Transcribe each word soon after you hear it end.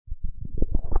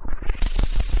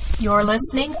You're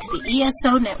listening to the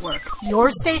ESO Network, your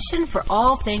station for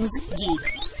all things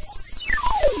geek.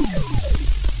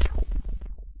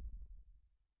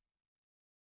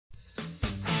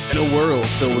 In a world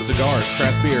filled with cigars,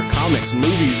 craft beer, comics,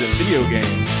 movies, and video games,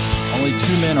 only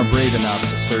two men are brave enough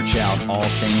to search out all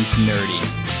things nerdy.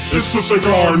 It's the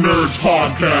Cigar Nerds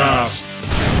Podcast!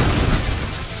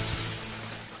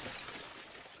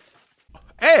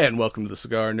 And welcome to the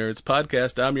Cigar Nerds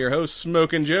Podcast. I'm your host,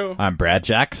 Smokin' Joe. I'm Brad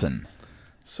Jackson.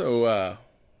 So,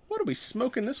 what are we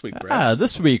smoking this week, Brad?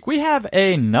 This week we have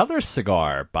another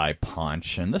cigar by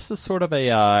Punch, and this is sort of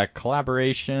a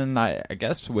collaboration, I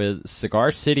guess, with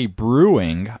Cigar City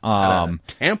Brewing. Out of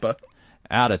Tampa.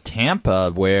 Out of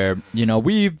Tampa, where, you know,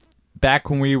 back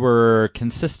when we were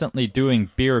consistently doing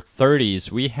beer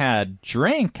 30s, we had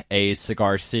drank a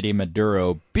Cigar City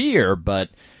Maduro beer, but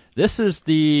this is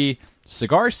the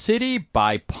Cigar City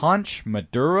by Punch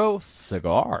Maduro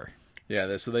cigar.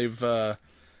 Yeah, so they've, kind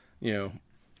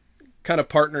of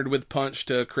partnered with Punch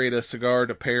to create a cigar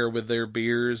to pair with their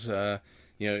beers.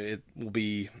 It will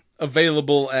be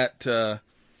available at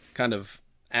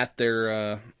at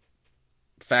their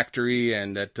factory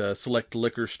and at select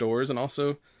liquor stores, and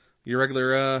also your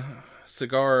regular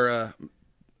cigar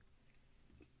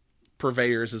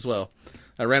purveyors as well.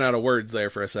 I ran out of words there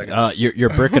for a second. Your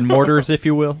brick and mortars, if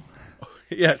you will.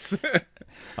 Yes.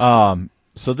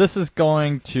 So this is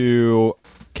going to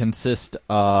consist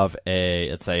of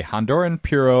it's a Honduran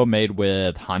Puro made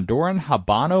with Honduran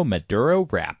Habano Maduro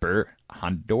wrapper,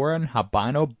 Honduran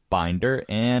Habano binder,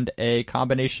 and a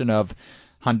combination of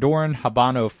Honduran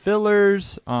Habano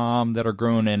fillers that are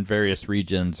grown in various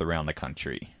regions around the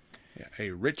country. Yeah,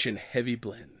 a rich and heavy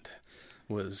blend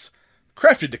was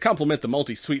crafted to complement the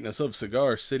malty sweetness of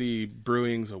Cigar City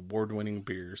Brewing's award-winning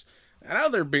beers. And out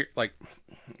of their beer,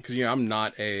 because I'm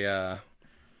not a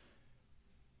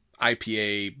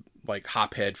IPA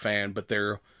hophead fan, but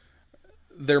their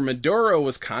Maduro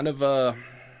was kind of I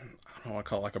don't want to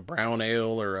call it like a brown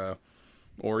ale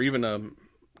or even a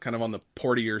kind of on the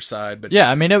portier side. But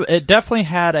yeah, I mean it definitely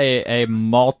had a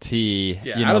malty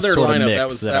out of their sort lineup, of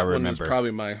mix that I remember. One was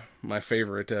probably my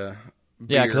favorite. Beer.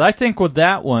 Yeah, because I think with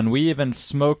that one we even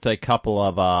smoked a couple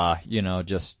of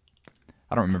just.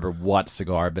 I don't remember what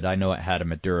cigar, but I know it had a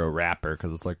Maduro wrapper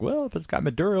because it's like, well, if it's got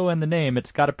Maduro in the name,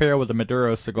 it's got to pair with a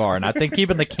Maduro cigar. And I think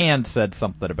even the can said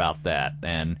something about that.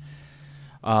 And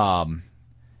I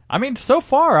mean, so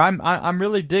far I'm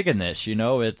really digging this. You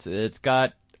know, it's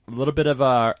got a little bit of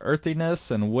earthiness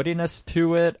and woodiness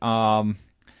to it.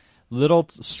 Little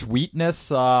sweetness,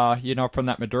 from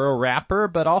that Maduro wrapper,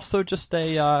 but also just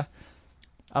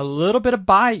a little bit of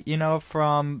bite,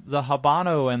 from the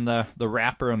Habano and the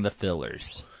wrapper and the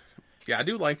fillers. Yeah, I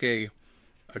do like a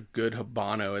good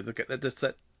Habano. That's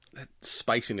that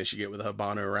spiciness you get with a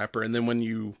Habano wrapper. And then when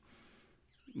you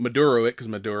Maduro it, because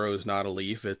Maduro is not a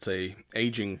leaf, it's a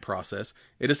aging process,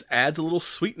 it just adds a little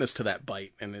sweetness to that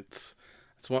bite. And it's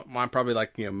what I'm probably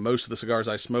most of the cigars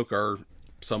I smoke are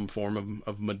some form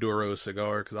of Maduro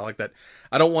cigar, because I like that.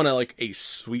 I don't want a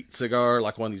sweet cigar,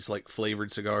 like one of these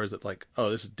flavored cigars that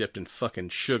this is dipped in fucking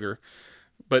sugar,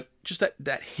 but just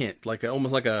that hint,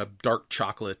 almost like a dark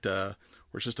chocolate, where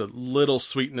it's just a little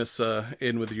sweetness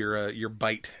in with your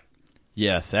bite.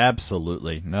 Yes,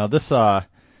 absolutely. No, this I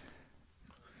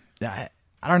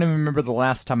don't even remember the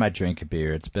last time I drank a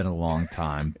beer. It's been a long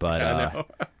time, but I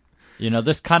know.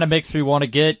 This kind of makes me want to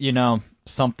get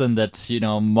something that's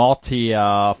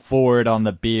malty forward on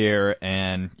the beer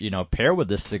and pair with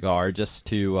this cigar just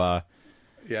to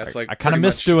it's I kind of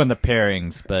miss doing the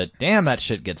pairings, but damn, that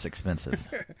shit gets expensive.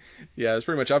 Yeah, it's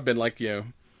pretty much, I've been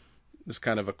this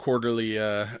kind of a quarterly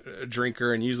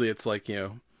drinker, and usually it's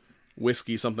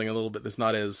whiskey, something a little bit that's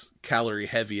not as calorie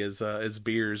heavy as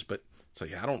beers. But so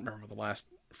yeah, I don't remember the last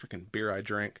freaking beer I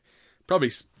drank,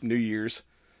 probably New Year's.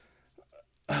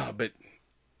 But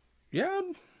yeah,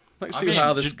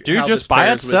 how this just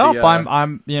by itself.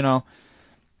 I'm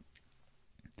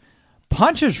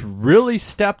Punch has really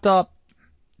stepped up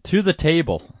to the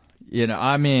table.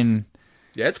 Yeah,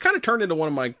 it's kind of turned into one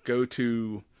of my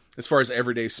go-to as far as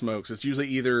everyday smokes. It's usually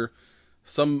either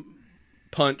some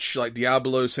Punch like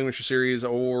Diablo Signature Series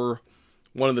or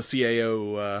one of the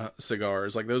CAO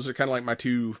cigars. Those are kind of my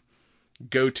two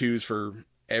go-tos for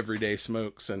everyday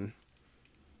smokes. And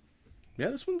yeah,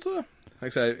 this one's like I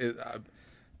said, I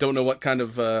don't know what kind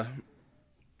of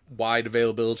wide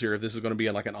availability or if this is going to be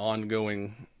an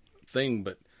ongoing thing,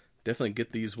 but definitely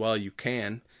get these while you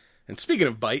can. And speaking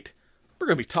of bite, we're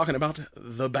going to be talking about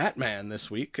the Batman this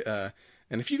week. And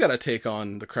if you got to take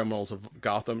on the criminals of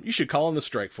Gotham, you should call in the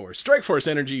Strike Force.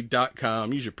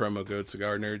 StrikeForceEnergy.com. Use your promo code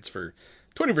Cigar Nerds for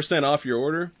 20% off your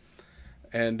order.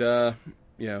 And,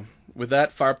 with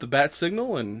that, fire up the bat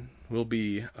signal, and we'll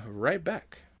be right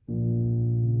back.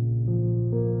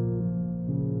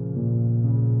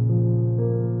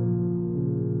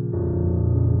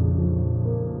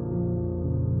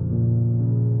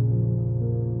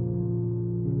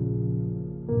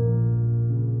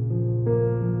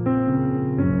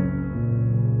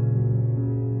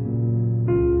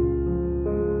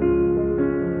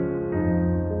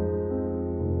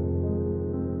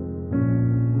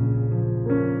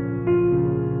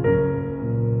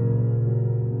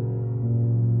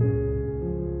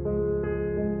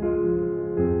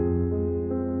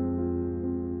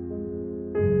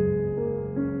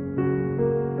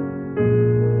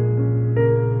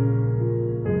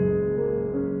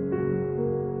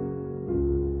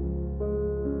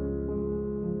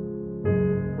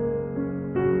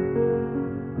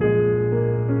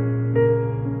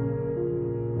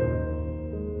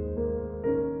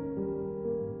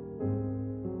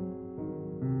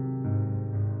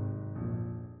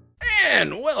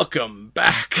 And welcome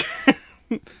back.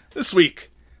 This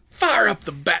week, fire up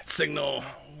the bat signal.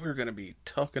 We're going to be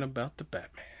talking about the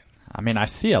Batman. I mean, I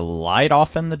see a light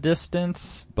off in the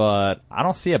distance, but I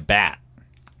don't see a bat.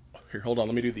 Here, hold on.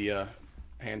 Let me do the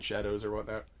hand shadows or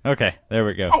whatnot. Okay, there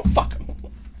we go. Oh, fuck.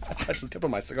 I touched the tip of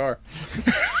my cigar.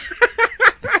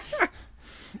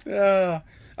 I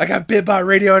got bit by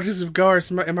radioactive cigars.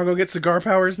 Am I going to get cigar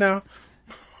powers now?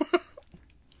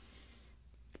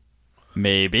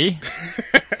 Maybe.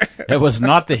 It was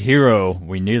not the hero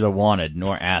we neither wanted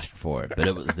nor asked for, but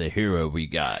it was the hero we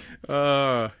got.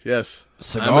 Yes.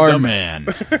 Cigar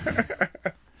Man.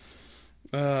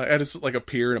 I just like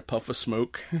appear in a puff of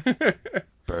smoke.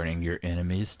 Burning your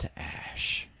enemies to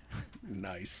ash.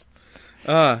 Nice.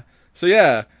 So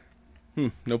yeah.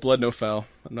 No blood, no foul.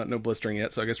 I'm not no blistering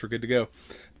yet, so I guess we're good to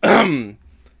go.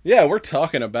 Yeah, we're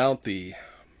talking about the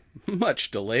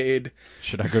much delayed.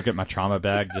 Should I go get my trauma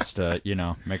bag just to,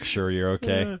 make sure you're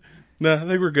okay? No, I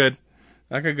think we're good.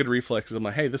 I got good reflexes. I'm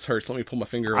like, hey, this hurts. Let me pull my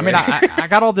finger away. I mean, I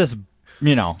got all this,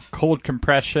 cold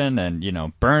compression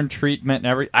and, burn treatment and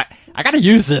everything. I got to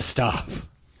use this stuff.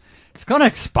 It's going to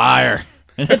expire,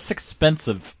 and it's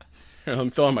expensive. Here, let me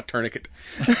throw on my tourniquet.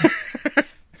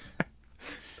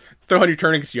 Throw on your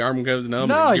tourniquet, your arm goes numb,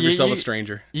 and give yourself a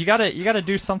stranger. You gotta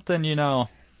do something, to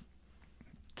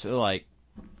like.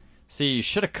 See, you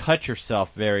should have cut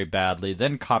yourself very badly,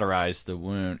 then cauterize the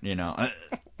wound,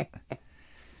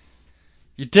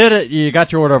 You did it. You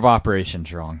got your order of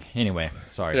operations wrong. Anyway,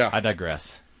 sorry. Yeah. I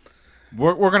digress.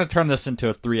 We're going to turn this into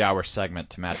a 3-hour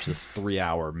segment to match this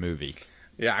 3-hour movie.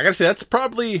 Yeah, I got to say, that's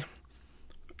probably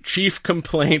chief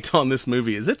complaint on this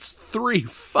movie is it's 3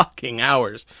 fucking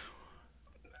hours.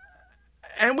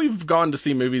 And we've gone to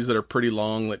see movies that are pretty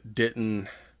long that didn't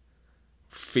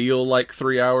feel like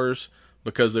 3 hours.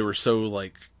 Because they were so,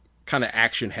 like, kind of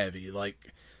action-heavy. Like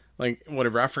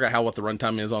whatever. I forgot what the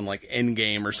runtime is on, like,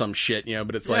 Endgame or some shit,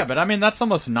 but it's like... Yeah, but, I mean, that's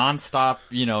almost nonstop,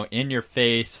 in your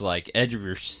face, like, edge of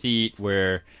your seat,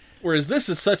 where... Whereas this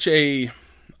is such a...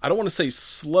 I don't want to say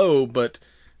slow, but...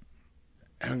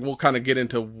 And we'll kind of get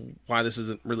into why this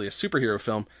isn't really a superhero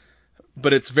film.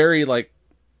 But it's very, like,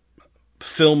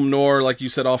 film noir, like you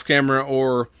said, off-camera,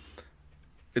 or...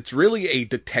 It's really a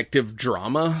detective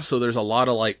drama, so there's a lot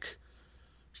of, like...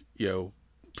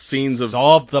 scenes of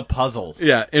solve the puzzle.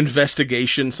 Yeah,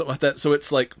 investigation, something like that. So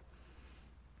it's like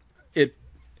it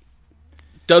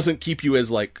doesn't keep you as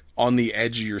like on the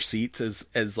edge of your seats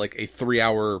as like a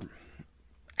 3-hour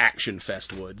action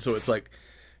fest would. So it's like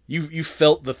you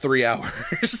felt the 3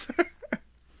 hours.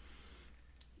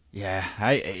 Yeah,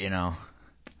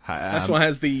 that's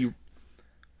why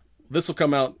this will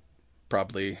come out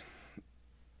probably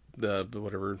the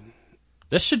whatever.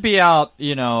 This should be out,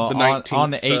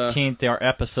 on the 18th. Our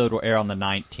episode will air on the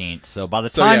 19th. So by the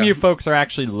time you folks are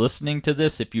actually listening to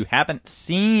this, if you haven't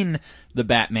seen The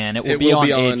Batman, it will be on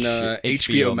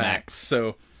HBO Max.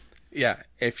 So, yeah,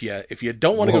 if you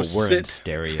don't want to go we're sit in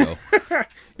stereo.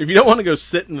 If you don't want to go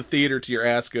sit in the theater till your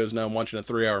ass goes numb watching a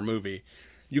 3-hour movie,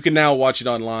 you can now watch it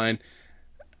online.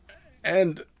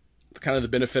 And kind of the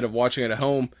benefit of watching it at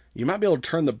home, you might be able to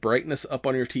turn the brightness up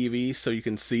on your TV so you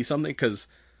can see something, because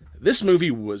this movie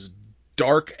was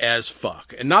dark as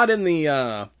fuck. And not in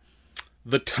the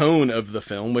tone of the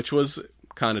film, which was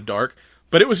kind of dark,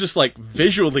 but it was just like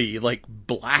visually like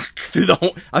black through the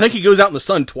whole... I think he goes out in the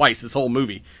sun twice this whole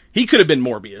movie. He could have been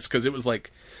Morbius, because it was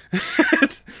like...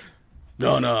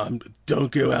 No,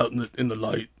 don't go out in the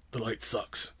light. The light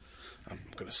sucks. I'm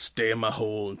going to stay in my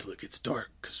hole until it gets dark,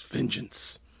 because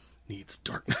vengeance needs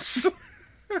darkness.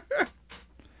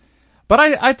 But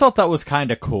I thought that was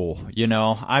kind of cool,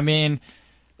 I mean,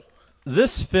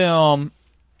 this film,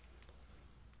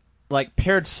 like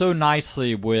paired so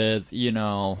nicely with, you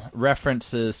know,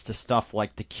 references to stuff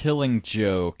like The Killing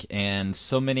Joke and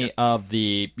so many of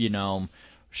the, you know,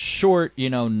 short, you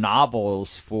know,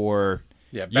 novels for,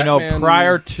 you know,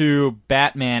 prior to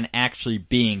Batman actually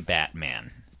being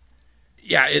Batman.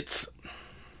 Yeah,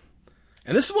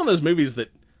 and this is one of those movies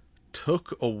that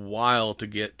took a while to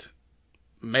get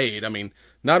made. I mean,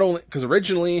 not only because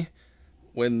originally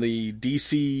when the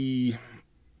DC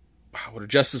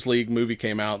Justice League movie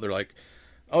came out, they're like,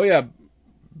 oh yeah,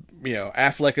 you know,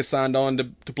 Affleck is signed on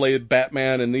to play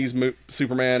Batman and these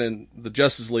Superman and the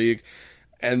Justice League,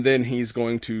 and then he's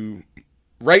going to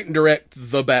write and direct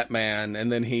the Batman,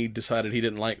 and then he decided he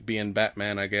didn't like being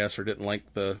Batman, I guess, or didn't like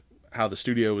how the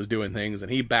studio was doing things,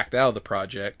 and he backed out of the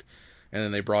project, and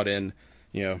then they brought in,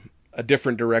 you know, a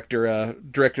different director,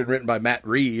 directed and written by Matt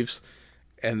Reeves,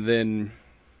 and then,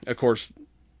 of course,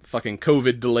 fucking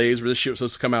COVID delays where this shit was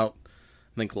supposed to come out,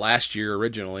 I think, last year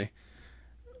originally.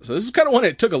 So this is kind of one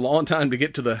it took a long time to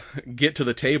get to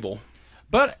the table.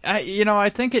 But, you know, I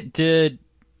think it did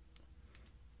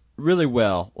really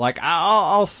well. Like,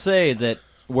 I'll say that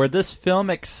where this film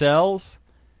excels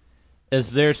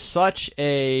is there's such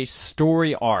a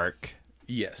story arc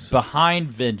behind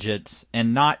Vengeance,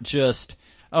 and not just,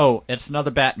 oh, it's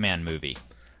another Batman movie.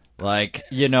 Like,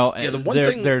 you know,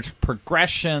 there's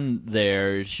progression,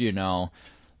 there's, you know,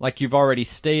 like you've already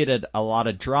stated, a lot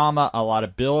of drama, a lot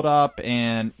of build-up,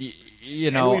 and,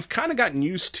 you know... And we've kind of gotten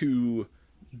used to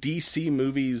DC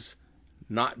movies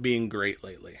not being great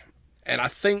lately. And I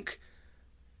think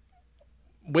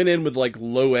went in with, like,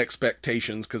 low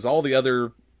expectations, because all the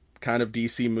other kind of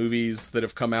DC movies that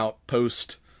have come out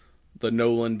post the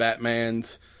Nolan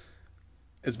Batmans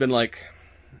has been like,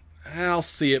 I'll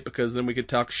see it because then we could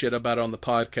talk shit about it on the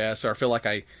podcast, or I feel like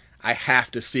I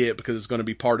have to see it because it's going to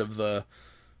be part of the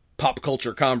pop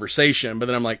culture conversation. But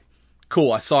then I'm like,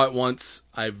 cool, I saw it once.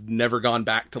 I've never gone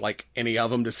back to like any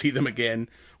of them to see them again,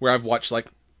 where I've watched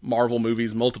like Marvel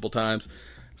movies multiple times.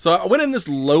 So I went in this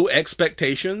low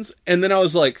expectations, and then I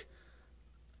was like,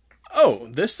 oh,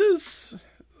 this is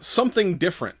something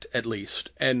different at least.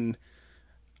 And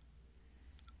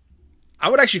I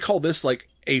would actually call this like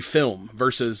a film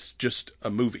versus just a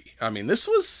movie. I mean, this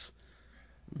was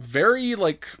very,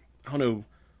 like, I don't know,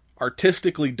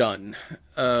 artistically done.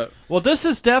 Well, this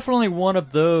is definitely one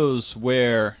of those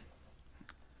where,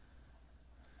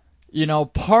 you know,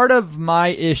 part of my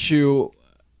issue,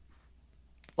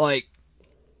 like,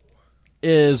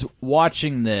 is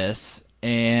watching this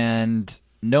and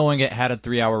knowing it had a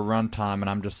 3-hour runtime, and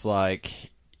I'm just like,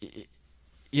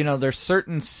 you know, there's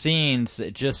certain scenes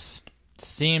that just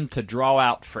seem to draw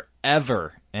out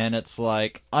forever, and it's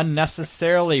like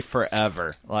unnecessarily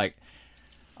forever. Like,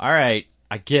 all right,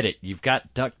 I get it. You've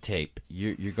got duct tape.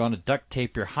 You're going to duct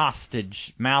tape your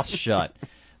hostage mouth shut,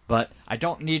 but I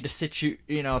don't need to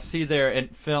see there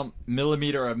and film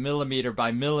millimeter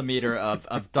by millimeter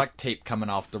of duct tape coming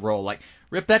off the roll. Like,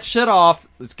 rip that shit off.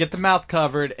 Let's get the mouth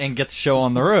covered and get the show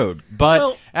on the road.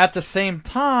 But at the same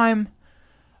time,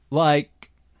 like,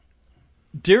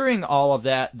 during all of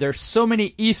that, there's so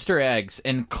many Easter eggs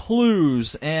and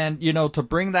clues, and, you know, to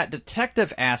bring that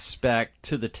detective aspect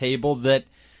to the table that,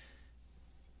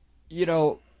 you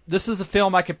know, this is a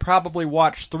film I could probably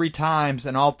watch 3 times,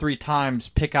 and all 3 times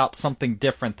pick out something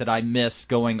different that I missed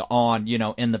going on, you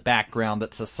know, in the background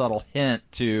that's a subtle hint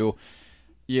to,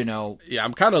 you know... Yeah,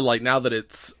 I'm kind of like, now that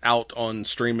it's out on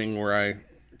streaming where I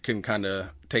can kind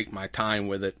of take my time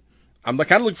with it, I'm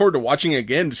kind of looking forward to watching it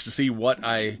again just to see what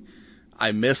I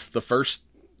missed the first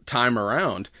time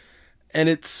around. And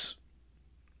it's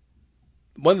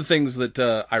one of the things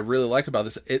that I really like about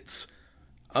this. It's,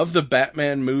 of the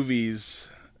Batman movies,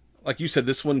 like you said,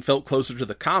 this one felt closer to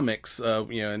the comics,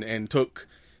 you know, and took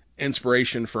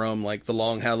inspiration from like The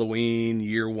Long Halloween,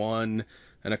 Year One,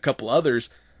 and a couple others.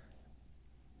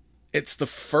 It's the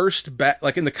first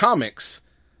like in the comics,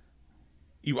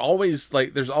 you always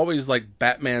like, there's always like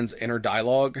Batman's inner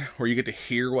dialogue where you get to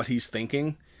hear what he's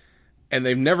thinking. And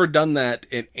they've never done that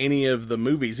in any of the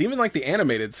movies. Even like the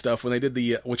animated stuff, when they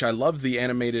did which I loved, the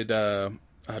animated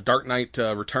Dark Knight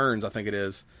Returns, I think it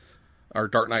is, or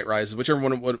Dark Knight Rises, whichever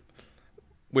one.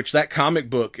 Which that comic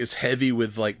book is heavy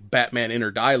with like Batman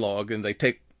inner dialogue, and they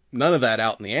take none of that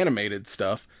out in the animated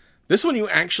stuff. This one,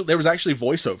 there was actually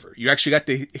voiceover. You actually got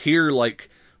to hear like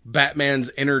Batman's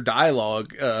inner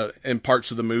dialogue in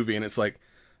parts of the movie, and it's like,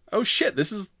 oh shit,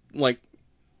 this is like,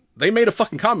 they made a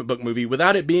fucking comic book movie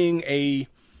without it being a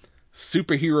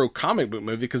superhero comic book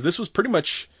movie, because this was pretty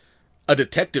much a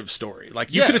detective story.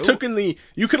 Like, you could have taken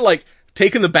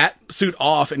the bat suit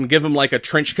off and give him like a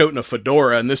trench coat and a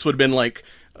fedora, and this would have been like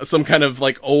some kind of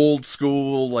like old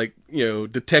school, like,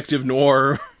 detective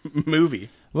noir movie.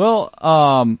 Well,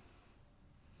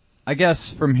 I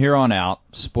guess from here on out,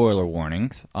 spoiler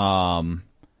warnings.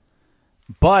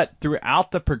 But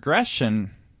throughout the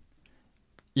progression,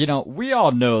 we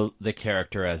all know the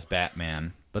character as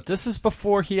Batman, but this is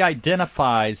before he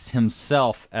identifies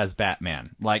himself as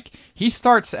Batman. Like, he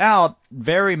starts out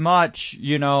very much,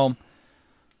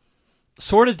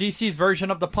 sort of DC's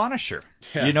version of the Punisher.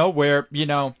 Yeah. Where,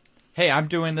 hey, I'm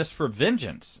doing this for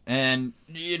vengeance. And,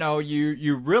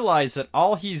 you realize that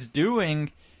all he's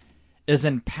doing is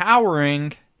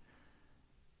empowering,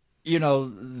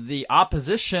 the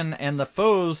opposition and the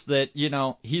foes that,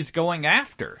 he's going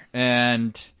after.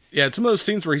 And yeah, it's some of those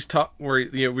scenes where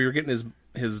we were getting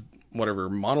his whatever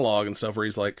monologue and stuff where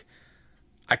he's like,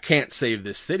 I can't save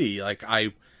this city. Like,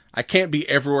 I can't be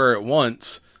everywhere at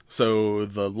once. So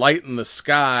the light in the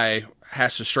sky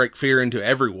has to strike fear into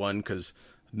everyone because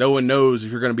no one knows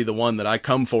if you're going to be the one that I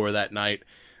come for that night.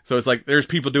 So it's like, there's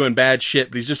people doing bad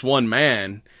shit, but he's just one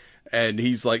man. And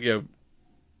he's like,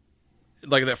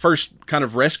 like that first kind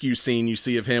of rescue scene you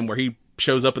see of him where he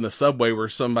shows up in the subway where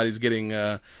somebody's getting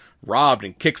robbed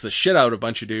and kicks the shit out of a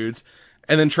bunch of dudes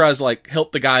and then tries to like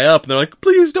help the guy up. And they're like,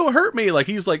 please don't hurt me. Like,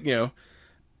 he's like,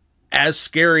 as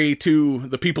scary to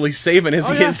the people he's saving as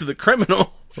he is to the criminals.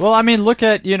 Well, I mean, look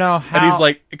at, how... And he's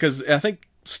like, because I think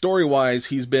story-wise,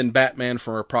 he's been Batman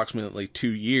for approximately 2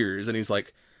 years. And he's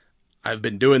like, I've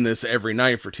been doing this every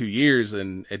night for 2 years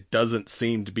and it doesn't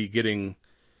seem to be getting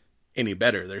any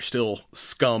better. There's still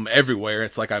scum everywhere.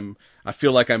 It's like I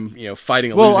feel like I'm,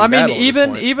 fighting a losing battle. Well, I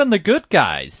mean, even the good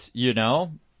guys,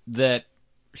 that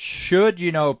should,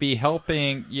 be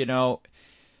helping,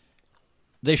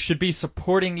 they should be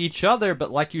supporting each other.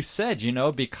 But like you said,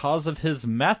 because of his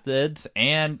methods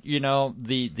and,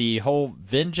 the whole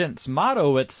vengeance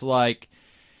motto, it's like,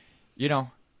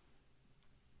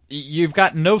 you've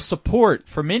got no support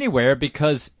from anywhere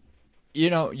because,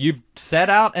 you've set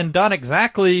out and done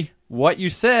exactly what you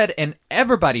said, and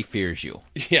everybody fears you.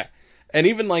 Yeah, and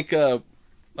even like the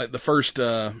first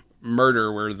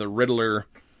murder where the Riddler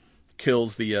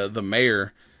kills the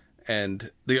mayor,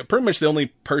 and pretty much the only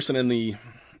person in the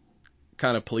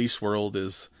kind of police world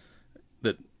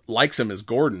that likes him is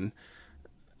Gordon,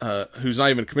 who's not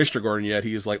even Commissioner Gordon yet.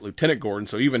 He is like Lieutenant Gordon,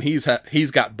 so even he's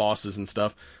got bosses and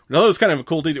stuff. Now, that was kind of a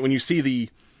cool detail when you see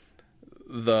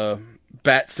the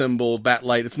bat symbol, bat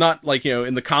light. It's not like,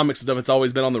 in the comics and stuff, it's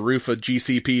always been on the roof of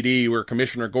GCPD where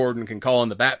Commissioner Gordon can call in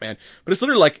the Batman. But it's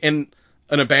literally like in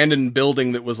an abandoned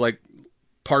building that was like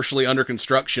partially under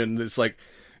construction. It's like,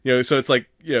 so it's like,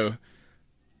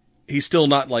 he's still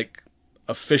not like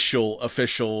official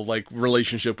like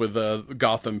relationship with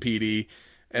Gotham PD.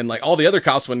 And like all the other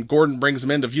cops, when Gordon brings them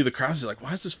in to view the crowd, he's like,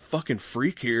 why is this fucking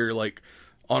freak here? Like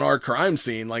on our crime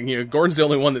scene, like, Gordon's the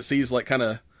only one that sees like kind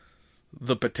of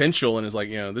the potential and is like,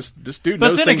 this dude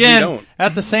knows things we don't.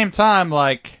 At the same time,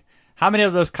 like, how many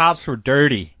of those cops were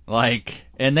dirty? Like,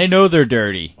 and they know they're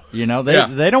dirty. They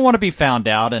don't want to be found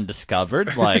out and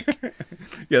discovered. Like,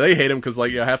 yeah, they hate him because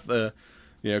like half the,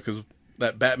 because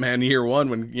that Batman Year One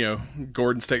when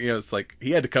Gordon's taking, it's like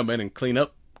he had to come in and clean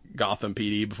up Gotham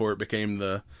PD before it became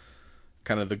the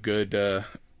kind of the good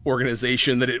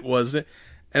organization that it was. And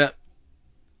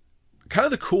kind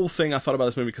of the cool thing I thought about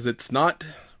this movie, because it's not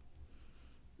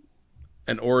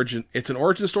it's an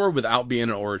origin story without being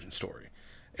an origin story.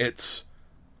 It's,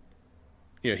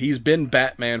 he's been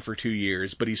Batman for 2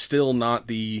 years, but he's still not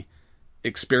the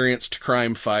experienced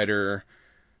crime fighter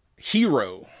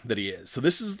hero that he is. So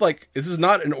this is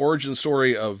not an origin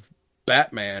story of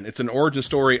Batman. It's an origin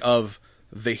story of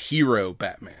the hero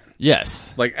Batman.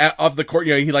 Yes. Like, of the court,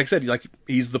 he, like I said,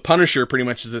 he's the Punisher pretty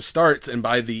much as it starts, and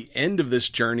by the end of this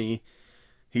journey,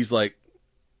 he's like,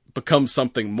 becomes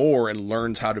something more and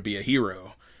learns how to be a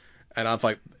hero. And I was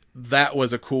like, that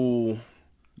was a cool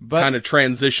kind of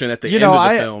transition at the end of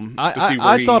the film.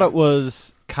 I thought it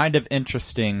was kind of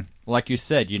interesting. Like you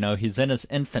said, he's in his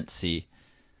infancy.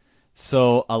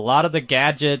 So a lot of the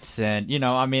gadgets and,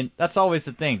 that's always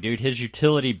the thing, dude. His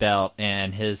utility belt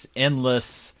and his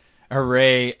endless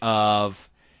array of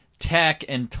tech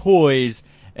and toys.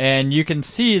 And you can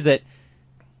see that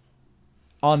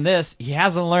on this, he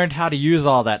hasn't learned how to use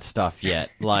all that stuff yet.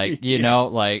 Like, you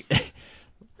always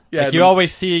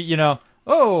see,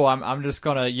 oh, I'm just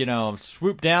gonna,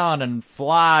 swoop down and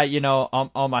fly,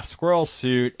 on my squirrel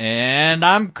suit, and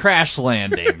I'm crash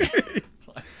landing.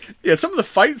 Yeah, some of the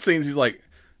fight scenes, he's like,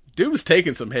 dude was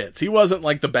taking some hits. He wasn't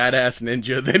like the badass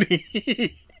ninja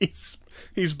that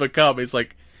he's become. He's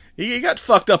like, he got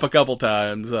fucked up a couple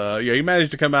times. He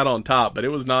managed to come out on top, but it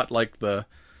was not like the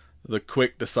the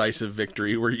quick, decisive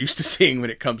victory we're used to seeing when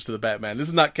it comes to the Batman. This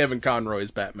is not Kevin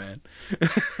Conroy's Batman.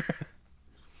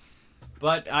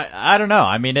 But I don't know.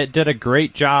 I mean, it did a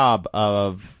great job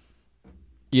of,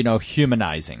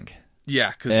 humanizing.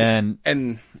 Yeah,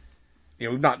 and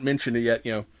we've not mentioned it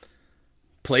yet.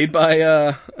 Played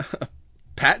by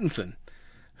Pattinson,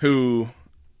 who,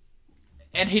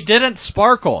 and he didn't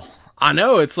sparkle. I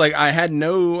know, it's like I had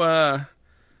no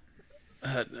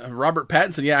Robert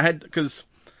Pattinson. Yeah, I had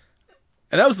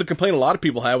and that was the complaint a lot of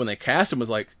people had when they cast him, was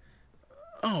like,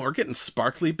 oh, we're getting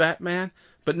sparkly Batman.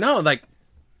 But no, like,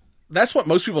 that's what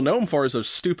most people know him for, is those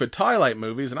stupid Twilight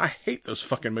movies, and I hate those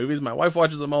fucking movies. My wife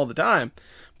watches them all the time.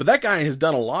 But that guy has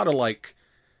done a lot of, like,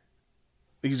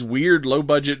 these weird,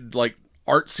 low-budget, like,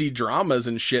 artsy dramas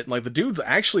and shit. And, like, the dude's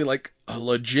actually, like, a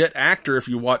legit actor if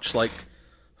you watch, like,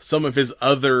 some of his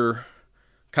other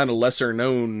kind of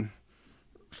lesser-known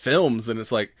films. And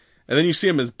it's like, and then you see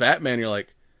him as Batman, and you're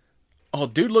like, oh,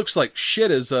 dude looks like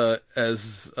shit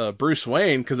as Bruce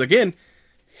Wayne. Because, again,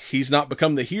 he's not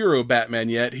become the hero Batman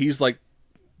yet. He's like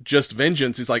just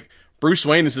vengeance. He's like, Bruce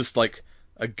Wayne is just like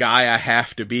a guy I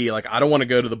have to be. Like, I don't want to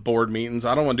go to the board meetings.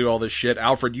 I don't want to do all this shit.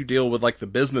 Alfred, you deal with like the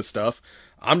business stuff.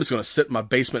 I'm just going to sit in my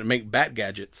basement and make bat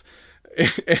gadgets.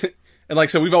 And like,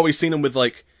 so we've always seen him with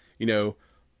like,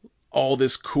 all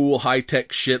this cool high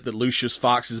tech shit that Lucius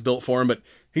Fox has built for him. But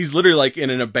he's literally like in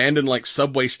an abandoned like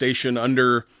subway station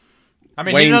under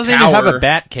Wayne he doesn't Tower. even have a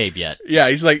bat cave yet. Yeah.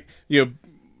 He's like,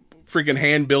 freaking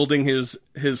hand building his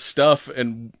stuff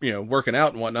and, working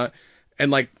out and whatnot.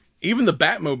 And like, even the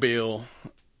Batmobile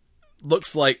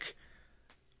looks like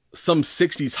some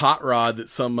 60s hot rod that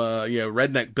some,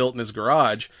 redneck built in his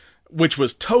garage, which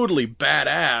was totally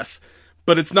badass,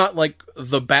 but it's not like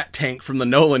the Bat Tank from the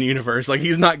Nolan universe. Like,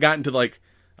 he's not gotten to like,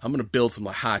 I'm going to build some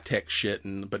like high tech shit.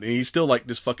 But he's still like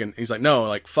just fucking, he's like, no,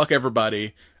 like fuck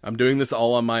everybody. I'm doing this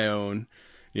all on my own.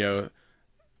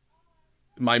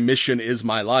 My mission is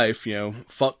my life,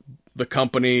 fuck the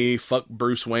company, fuck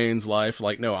Bruce Wayne's life.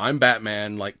 Like, no, I'm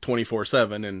Batman like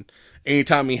 24/7. And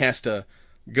anytime he has to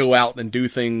go out and do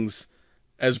things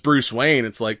as Bruce Wayne,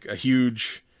 it's like a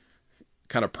huge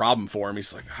kind of problem for him.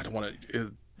 He's like, I don't want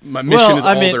to, my mission is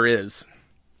all there is.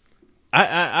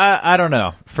 I don't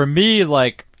know. For me,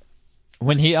 like,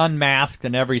 when he unmasked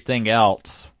and everything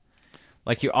else,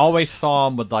 like, you always saw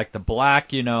him with, like, the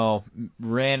black, makeup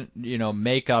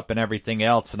and everything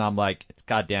else, and I'm like, it's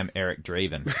goddamn Eric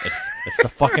Draven. It's the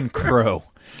fucking Crow.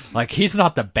 Like, he's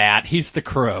not the Bat, he's the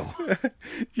Crow.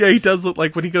 Yeah, he does look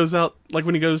like when he goes out, like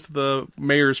when he goes to the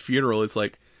mayor's funeral, it's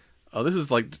like, oh, this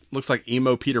is like, looks like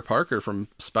emo Peter Parker from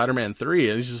Spider-Man 3,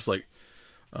 and he's just like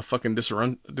a fucking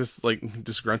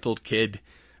disgruntled kid.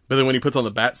 But then when he puts on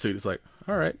the bat suit, it's like,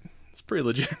 all right, it's pretty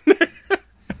legit.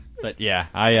 But yeah,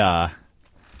 I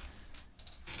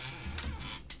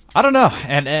don't know,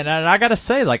 and I gotta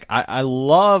say, like, I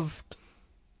loved,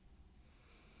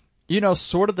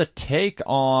 sort of the take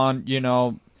on,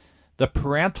 the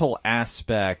parental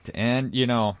aspect, and,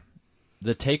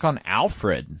 the take on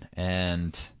Alfred,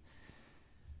 and...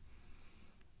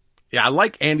 Yeah, I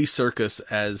like Andy Serkis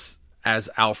as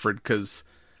Alfred, because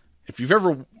if you've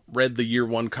ever read the Year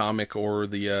One comic or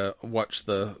watched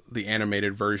the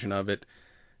animated version of it,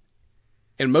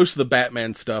 in most of the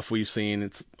Batman stuff we've seen,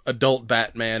 it's adult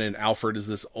Batman and Alfred is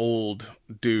this old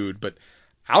dude. But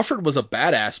Alfred was a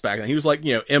badass back then. He was like,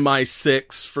 MI6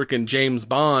 freaking James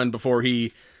Bond before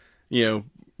he,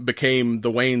 became the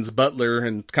Wayne's butler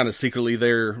and kind of secretly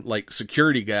their like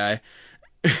security guy.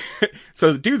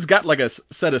 So the dude's got like a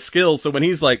set of skills. So when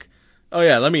he's like, oh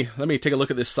yeah, let me take a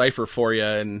look at this cipher for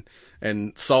you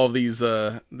and solve these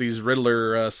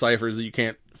Riddler ciphers that you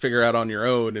can't figure out on your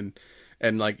own.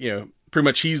 And like, pretty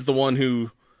much he's the one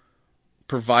who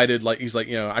provided, like, he's like,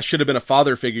 I should have been a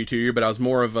father figure to you, but I was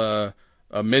more of a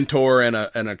mentor and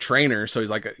a trainer. So he's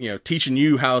like, teaching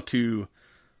you how to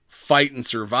fight and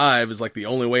survive is like the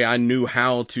only way I knew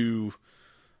how to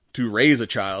raise a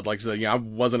child. Like, so, I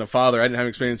wasn't a father. I didn't have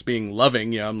experience being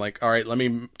loving. I'm like, all right, let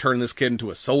me turn this kid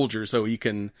into a soldier so he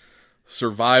can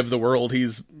survive the world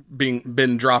he's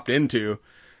been dropped into.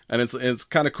 And it's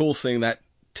kind of cool seeing that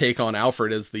take on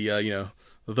Alfred as the,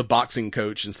 the boxing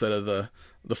coach instead of the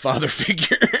father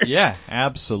figure. Yeah,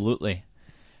 absolutely.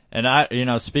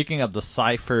 And speaking of the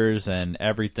ciphers and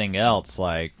everything else,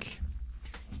 like,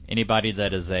 anybody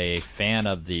that is a fan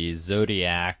of the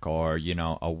Zodiac or,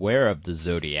 aware of the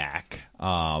Zodiac,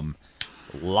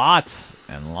 lots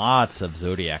and lots of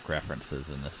Zodiac references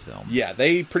in this film. Yeah,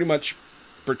 they pretty much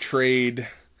portrayed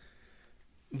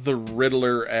the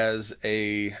Riddler as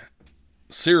a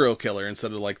serial killer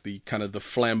instead of like the kind of the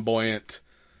flamboyant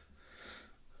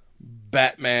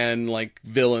Batman like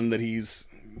villain that he's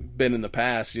been in the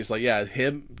past. Just like, yeah,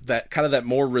 him, that kind of that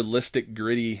more realistic,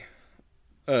 gritty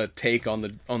take on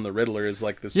the Riddler is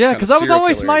like this. Yeah, because that was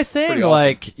always my thing. awesome.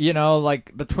 Like,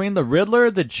 like between the Riddler,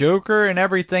 the Joker, and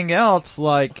everything else,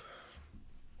 like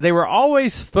they were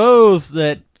always foes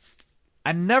that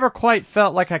I never quite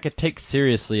felt like I could take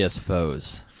seriously as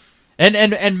foes.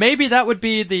 And maybe that would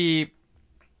be the,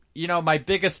 my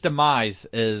biggest demise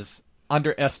is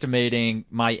underestimating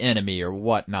my enemy or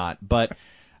whatnot. But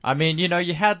I mean,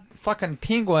 you had fucking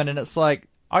Penguin, and it's like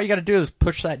all you got to do is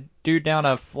push that dude down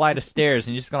a flight of stairs,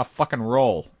 and you're just gonna fucking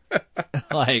roll.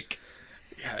 Like,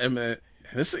 yeah, I mean,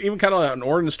 this is even kind of an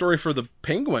origin story for the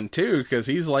Penguin too, because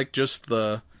he's like just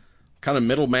the kind of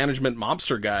middle management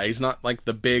mobster guy. He's not like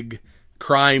the big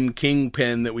crime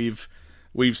kingpin that we've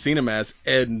seen him as,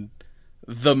 and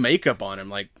the makeup on him,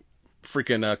 like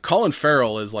freaking Colin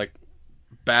Farrell is like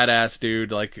badass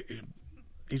dude. Like,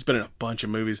 he's been in a bunch of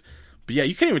movies, but yeah,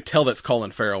 you can't even tell that's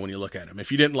Colin Farrell when you look at him.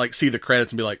 If you didn't like see the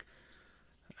credits and be like,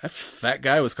 that fat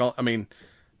guy was Colin. I mean,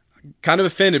 kind of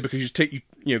offended because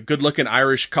good looking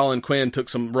Irish Colin Quinn took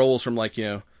some roles from like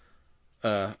an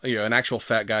actual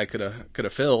fat guy could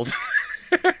have filled.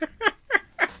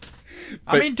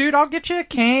 I mean, dude, I'll get you a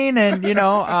cane, and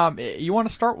you want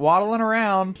to start waddling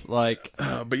around, like.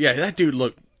 But yeah, that dude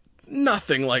looked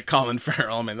nothing like Colin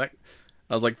Farrell. I mean, I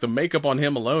was like, the makeup on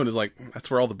him alone is like, that's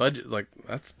where all the budget. Like,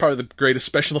 that's probably the greatest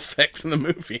special effects in the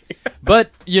movie.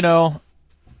 But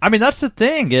I mean, that's the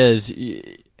thing is,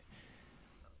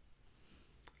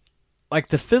 like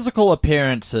the physical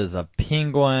appearances of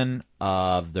Penguin,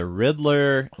 of the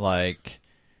Riddler, like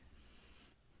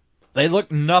they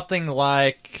look nothing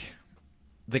like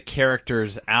the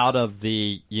characters out of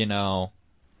the,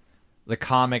 the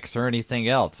comics or anything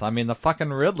else. I mean, the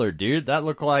fucking Riddler, dude, that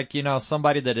looked like,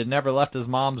 somebody that had never left his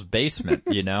mom's basement,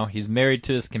 He's married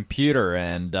to his computer,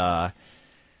 and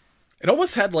it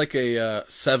almost had like a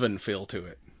Seven feel to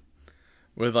it.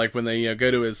 With like when they go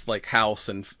to his like house,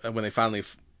 and when they finally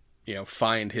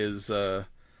find his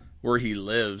where he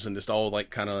lives, and just all like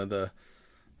kind of the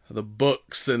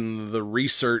books and the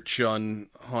research on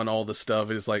all the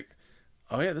stuff, it's like,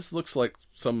 oh yeah, this looks like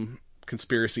some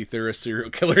conspiracy theorist serial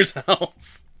killer's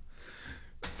house.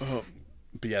 Oh,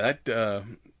 but yeah, that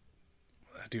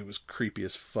dude was creepy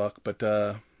as fuck. But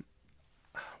what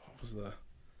was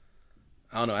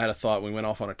I don't know. I had a thought. We went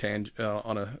off on a tangent,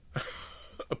 on a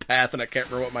path, and I can't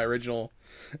remember what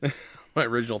my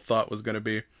original thought was going to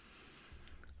be.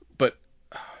 But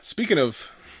speaking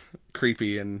of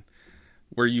creepy, and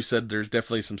where you said there's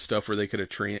definitely some stuff where they could have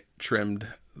trimmed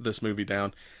this movie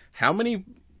down, how many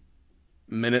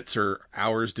minutes or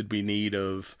hours did we need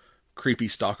of creepy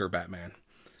stalker Batman,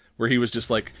 where he was just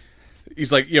like,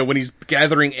 he's like, when he's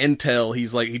gathering intel,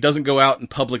 he's like, he doesn't go out in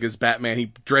public as Batman.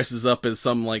 He dresses up as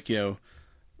some like,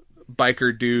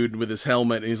 biker dude with his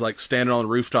helmet, and he's like standing on the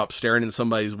rooftop staring in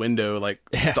somebody's window, like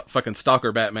fucking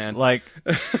stalker Batman, like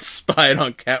spying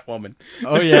on Catwoman.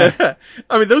 Oh yeah.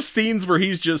 I mean, those scenes where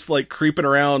he's just like creeping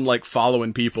around, like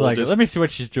following people. It's like, let me see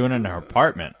what she's doing in her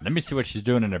apartment. Let me see what she's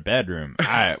doing in her bedroom. All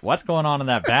right, what's going on in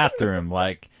that bathroom?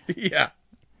 Like, yeah,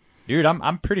 dude,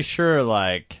 I'm pretty sure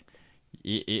like,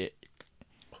 even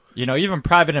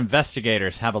private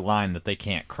investigators have a line that they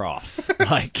can't cross.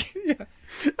 Like, yeah.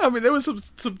 I mean, there was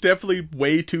some definitely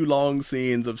way too long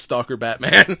scenes of stalker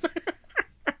Batman.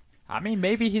 I mean,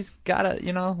 maybe he's got a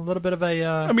little bit of a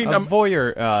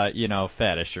voyeur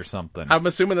fetish or something. I'm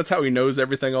assuming that's how he knows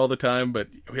everything all the time. But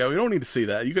yeah, we don't need to see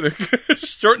that. You could have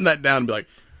shortened that down and be like,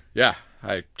 yeah,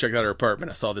 I checked out her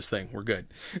apartment. I saw this thing. We're good.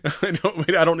 I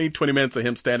don't need 20 minutes of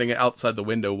him standing outside the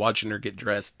window watching her get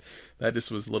dressed. That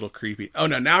just was a little creepy. Oh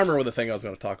no, now I remember the thing I was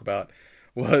going to talk about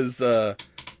was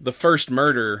the first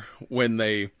murder, when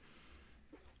they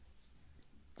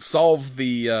solve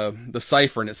the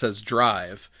cipher and it says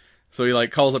drive. So he like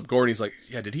calls up Gordon. He's like,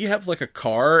 yeah, did he have like a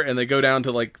car? And they go down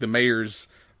to like the mayor's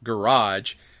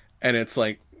garage, and it's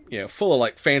like, full of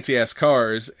like fancy ass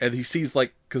cars. And he sees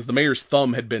like, cause the mayor's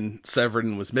thumb had been severed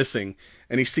and was missing,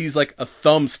 and he sees like a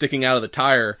thumb sticking out of the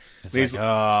tire. He's like,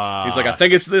 I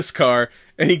think it's this car.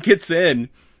 And he gets in,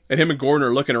 and him and Gordon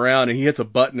are looking around, and he hits a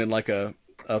button, and like a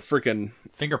freaking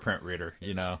fingerprint reader,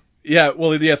 Yeah,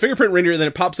 well, yeah, fingerprint reader, and then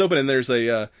it pops open, and there's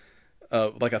a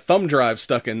like a thumb drive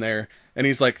stuck in there, and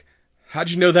he's like, "How'd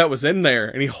you know that was in there?"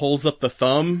 And he holds up the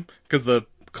thumb, because the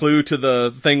clue to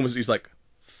the thing was, he's like,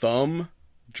 "Thumb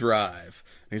drive,"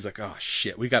 and he's like, "Oh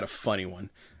shit, we got a funny one.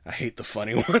 I hate the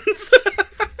funny ones."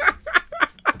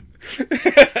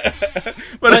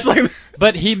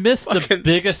 But he missed the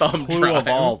biggest clue drive of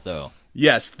all, though.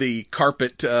 Yes, the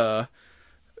carpet.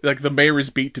 Like the mayor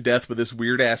is beat to death with this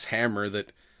weird ass hammer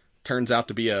that turns out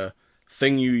to be a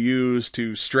thing you use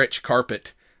to stretch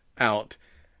carpet out.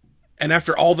 And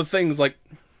after all the things, like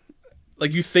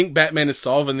you think Batman is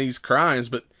solving these crimes,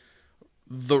 but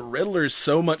the Riddler is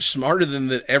so much smarter than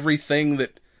that. Everything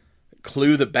that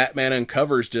clue that Batman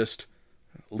uncovers just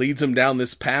leads him down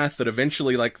this path that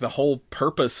eventually, like, the whole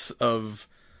purpose of...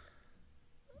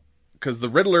 Because the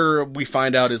Riddler, we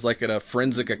find out, is like a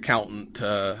forensic accountant,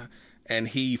 and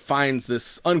he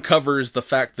uncovers the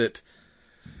fact that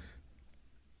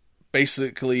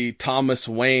basically Thomas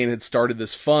Wayne had started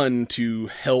this fund to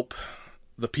help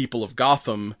the people of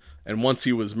Gotham, and once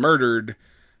he was murdered,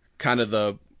 kind of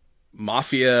the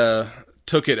mafia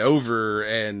took it over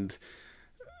and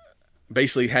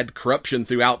basically had corruption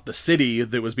throughout the city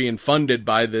that was being funded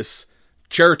by this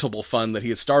charitable fund that he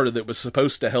had started that was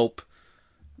supposed to help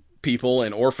people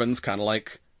and orphans, kind of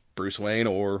like Bruce Wayne,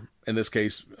 or in this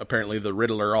case, apparently the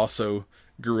Riddler also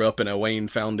grew up in a Wayne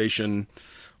Foundation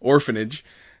orphanage,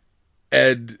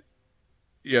 and,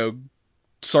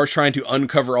 starts trying to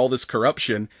uncover all this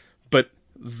corruption. But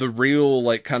the real,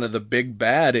 like, kind of the big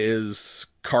bad is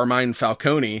Carmine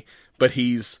Falcone, but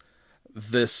he's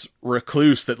this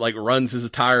recluse that, like, runs his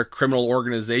entire criminal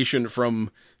organization from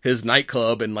his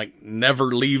nightclub and, like, never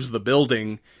leaves the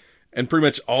building. And pretty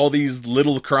much all these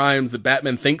little crimes that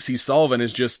Batman thinks he's solving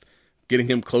is just getting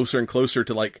him closer and closer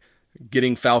to, like,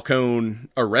 getting Falcone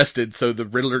arrested so the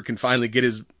Riddler can finally get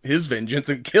his vengeance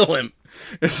and kill him.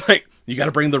 It's like, you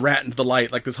gotta bring the rat into the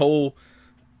light. Like, this whole,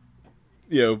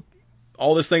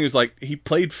 all this thing is like, he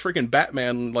played freaking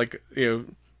Batman, like,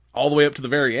 all the way up to the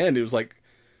very end. It was like,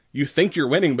 you think you're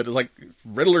winning, but it's like,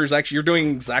 Riddler's actually, you're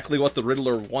doing exactly what the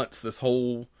Riddler wants this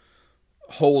whole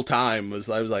time. I was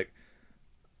like,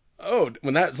 oh,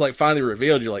 when that's, like, finally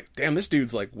revealed, you're like, damn, this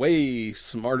dude's, like, way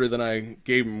smarter than I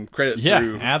gave him credit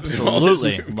through. Yeah,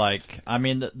 absolutely. Like, I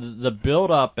mean, the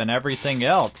build-up and everything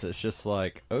else, it's just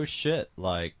like, oh, shit.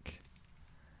 Like,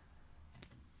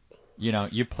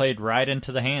 you played right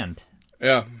into the hand.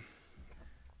 Yeah.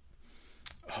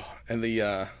 Oh, and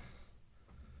the,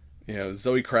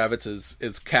 Zoe Kravitz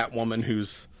is Catwoman,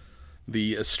 who's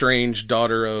the estranged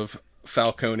daughter of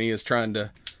Falcone, is trying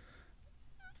to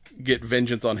get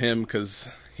vengeance on him because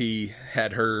he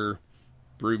had her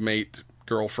roommate,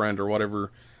 girlfriend, or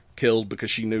whatever killed because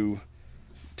she knew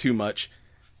too much.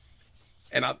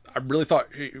 And I really thought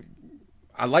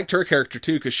I liked her character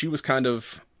too, because she was kind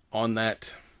of on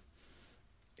that,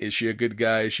 is she a good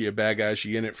guy, is she a bad guy, is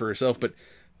she in it for herself? But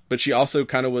she also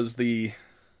kind of was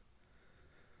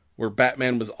where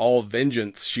Batman was all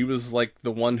vengeance. She was like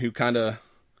the one who kind of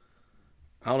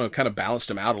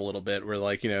balanced him out a little bit, where,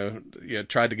 like,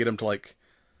 tried to get him to, like,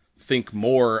 think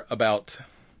more about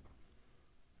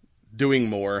doing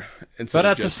more. But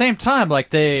at the same time,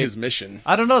 like, his mission.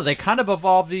 I don't know, they kind of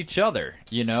evolved each other,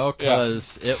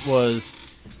 because it was,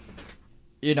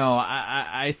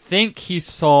 I think he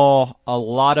saw a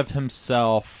lot of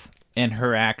himself in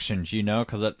her actions,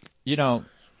 because,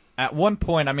 at one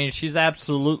point, I mean, she's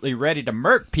absolutely ready to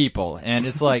murk people. And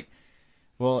it's like,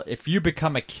 well, if you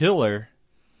become a killer,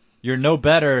 you're no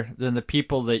better than the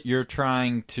people that you're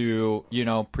trying to,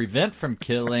 prevent from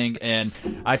killing. And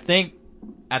I think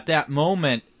at that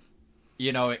moment,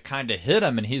 it kind of hit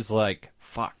him, and he's like,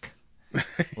 fuck.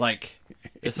 Like,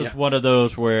 this is one of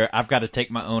those where I've got to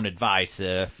take my own advice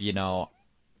if,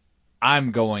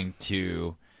 I'm going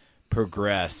to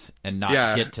progress and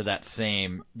not get to that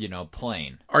same,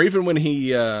 plane. Or even when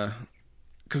he,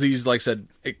 because he's, like I said,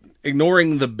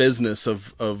 ignoring the business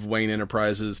of Wayne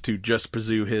Enterprises to just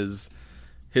pursue his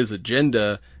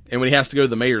agenda, and when he has to go to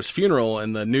the mayor's funeral,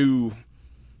 and the new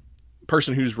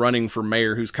person who's running for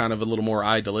mayor, who's kind of a little more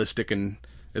idealistic and,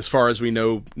 as far as we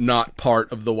know, not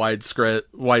part of the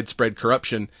widespread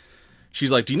corruption,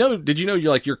 she's like, did you know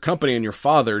your company and your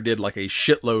father did, like, a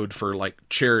shitload for, like,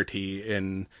 charity,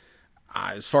 and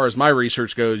as far as my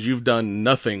research goes, you've done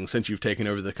nothing since you've taken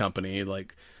over the company,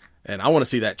 like, and I want to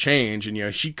see that change.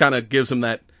 And, she kind of gives him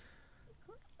that,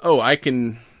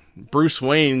 Bruce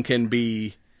Wayne can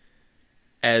be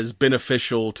as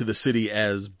beneficial to the city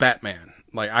as Batman.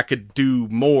 Like, I could do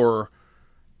more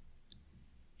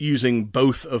using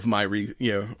both of my,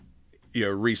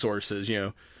 resources,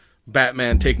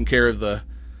 Batman taking care of the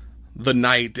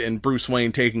night and Bruce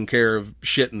Wayne taking care of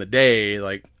shit in the day.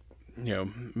 Like,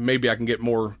 maybe I can get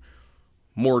more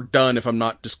done if I'm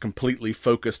not just completely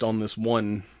focused on this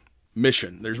one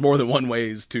mission. There's more than one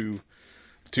ways to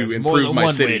There's improve more than my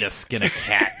one city. way to skin a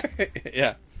cat.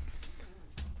 Yeah.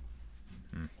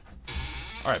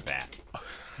 All right, Bat.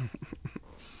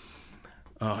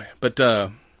 Oh, yeah. But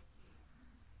kind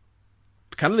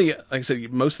of like I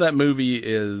said, most of that movie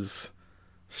is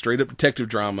straight up detective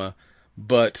drama,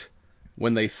 but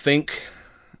when they think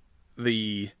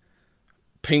the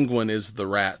penguin is the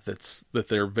rat that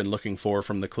they've been looking for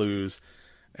from the clues,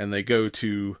 and they go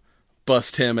to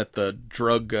bust him at the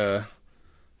drug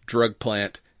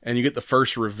plant, and you get the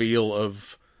first reveal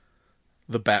of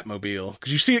the Batmobile,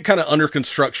 because you see it kind of under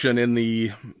construction in the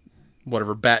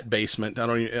whatever bat basement. I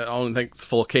don't even think it's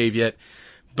full cave yet,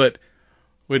 but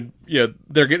when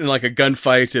they're getting like a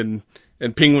gunfight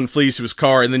and Penguin flees to his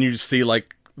car, and then you just see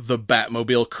like the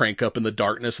Batmobile crank up in the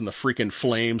darkness and the freaking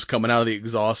flames coming out of the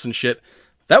exhaust and shit.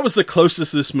 That was the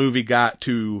closest this movie got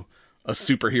to a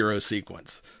superhero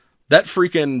sequence. That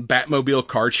freaking Batmobile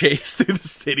car chase through the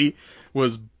city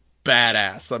was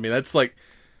badass. I mean, that's like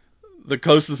the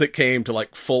closest it came to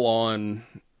like full on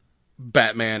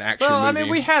Batman action movie. I mean,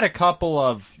 we had a couple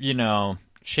of,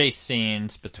 chase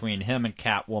scenes between him and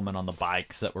Catwoman on the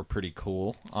bikes that were pretty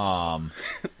cool.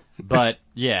 But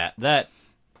yeah, that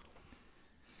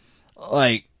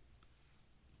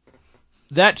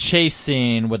chase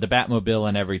scene with the Batmobile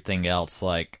and everything else,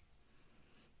 like,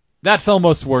 that's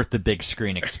almost worth the big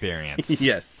screen experience.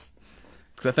 Yes.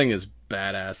 Because that thing is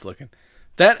badass looking.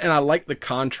 That, and I like the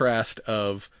contrast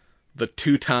of the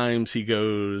 2 times he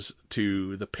goes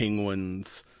to the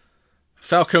Penguin's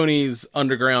Falcone's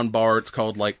underground bar. It's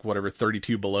called like whatever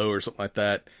 32 Below or something like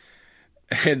that.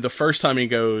 And the first time he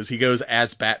goes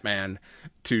as Batman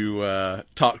to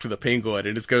talk to the Penguin,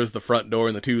 and just goes to the front door,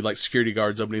 and the 2 like security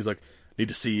guards open. He's like, "Need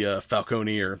to see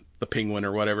Falcone or the Penguin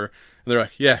or whatever." And they're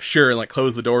like, "Yeah, sure," and like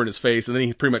close the door in his face. And then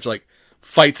he pretty much like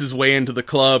fights his way into the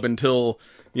club until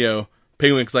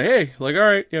Penguin's like, "Hey, like, all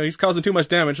right, he's causing too much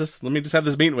damage. Let me just have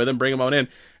this meeting with him, bring him on in."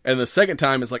 And the second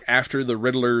time is like after the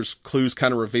Riddler's clues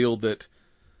kind of revealed that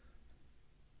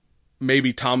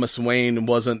maybe Thomas Wayne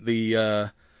wasn't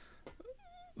the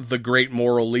great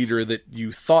moral leader that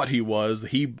you thought he was.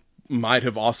 He might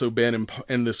have also been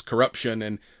in this corruption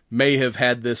and may have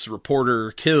had this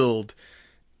reporter killed.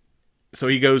 So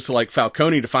he goes to like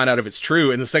Falcone to find out if it's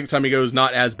true. And the second time he goes,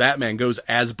 not as Batman, goes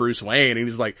as Bruce Wayne. And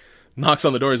he's like, knocks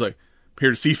on the door. He's like, "I'm here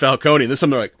to see Falcone." And this time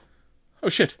they're like, "Oh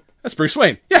shit, that's Bruce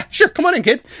Wayne. Yeah, sure. Come on in,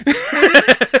 kid."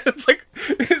 It's like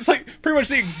pretty much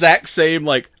the exact same.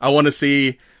 Like, I want to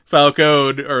see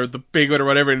Falcone or the Penguin or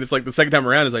whatever. And it's like the second time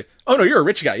around is like, "Oh no, you're a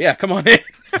rich guy. Yeah, come on in."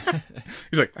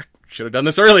 He's like, "I should have done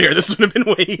this earlier. This would have been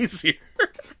way easier."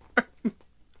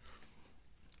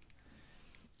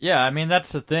 Yeah, I mean,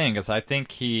 that's the thing, is I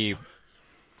think he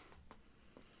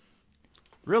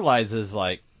realizes,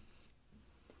 like,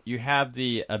 you have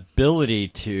the ability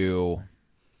to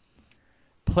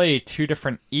play 2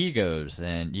 different egos,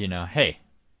 and, hey,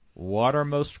 what are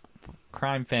most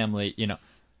crime family,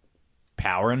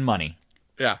 power and money.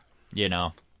 Yeah.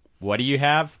 What do you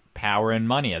have? Power and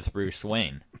money as Bruce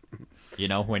Wayne.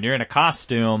 When you're in a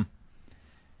costume,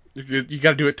 you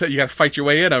got to do it. You got to fight your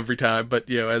way in every time. But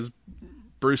as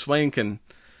Bruce Wayne can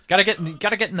gotta get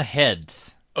in the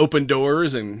heads, open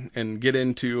doors, and get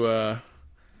into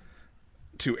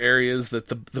to areas that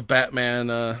the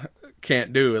Batman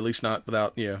can't do, at least not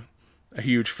without a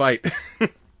huge fight.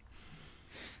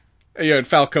 And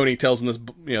Falcone tells him this,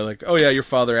 like, "Oh yeah, your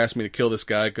father asked me to kill this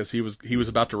guy because he was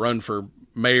about to run for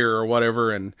mayor or whatever,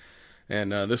 and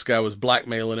this guy was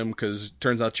blackmailing him because it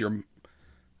turns out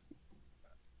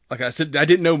like I said, I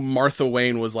didn't know Martha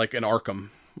Wayne was like an Arkham."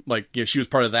 Like, she was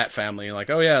part of that family. And like,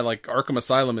 "Oh yeah, like Arkham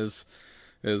Asylum is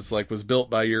like, was built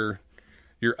by your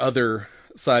other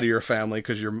side of your family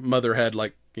because your mother had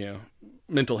like,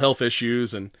 mental health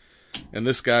issues, and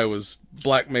this guy was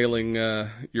blackmailing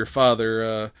your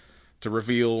father to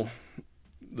reveal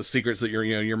the secrets that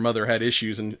your mother had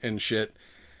issues and shit."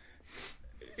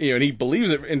 And he believes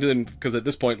it, and then because at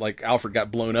this point, like, Alfred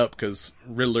got blown up because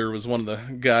Riddler was one of the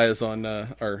guys on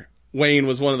or Wayne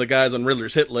was one of the guys on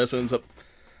Riddler's hit list, and ends up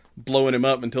blowing him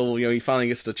up until he finally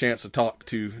gets the chance to talk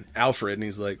to Alfred, and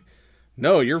he's like,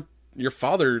 "No, your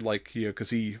father, like,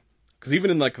 because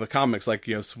even in like the comics, like,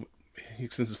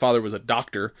 since his father was a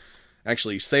doctor,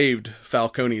 actually saved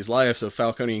Falcone's life, so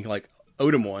Falcone like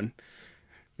owed him one."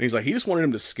 And he's like, he just wanted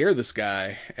him to scare this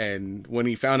guy, and when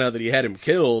he found out that he had him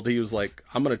killed, he was like,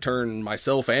 "I'm gonna turn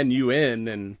myself and you in,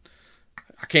 and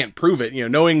I can't prove it.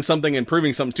 Knowing something and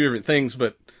proving something, 2 different things,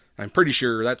 but I'm pretty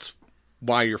sure that's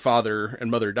why your father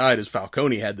and mother died, is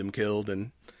Falcone had them killed."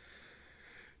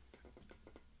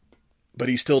 But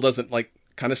he still doesn't, like,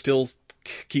 kind of still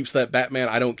keeps that Batman,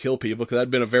 I don't kill people, because that'd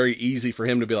been a very easy for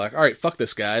him to be like, "All right, fuck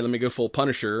this guy, let me go full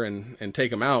Punisher and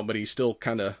take him out." But he still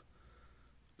kind of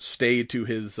stayed to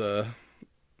his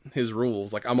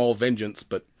rules. Like, "I'm all vengeance,"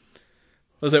 but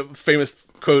what was that famous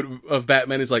quote of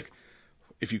Batman? Is like,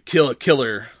 "If you kill a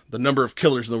killer, the number of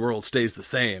killers in the world stays the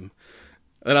same."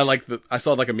 And I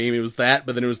saw like a meme, it was that,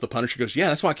 but then it was the Punisher goes, yeah,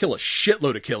 that's why I kill a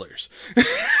shitload of killers.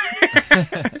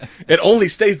 It only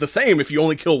stays the same if you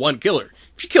only kill one killer.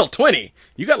 If you kill 20,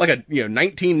 you got like a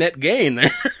 19 net gain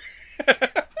there.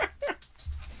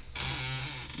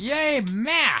 Yay,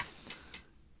 math!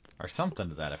 Or something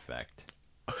to that effect.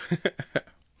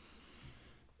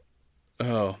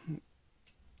 Oh.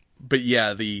 But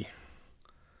yeah,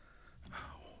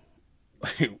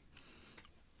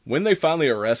 when they finally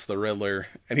arrest the Riddler,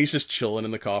 and he's just chilling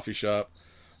in the coffee shop,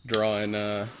 drawing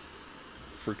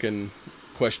freaking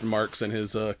question marks in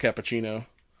his cappuccino.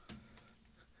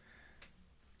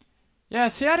 Yeah,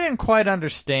 see, I didn't quite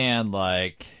understand,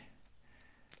 like,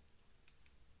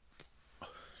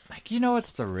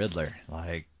 it's the Riddler.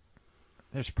 Like,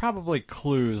 there's probably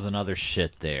clues and other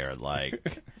shit there.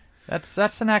 Like,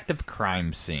 that's an active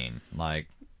crime scene. Like,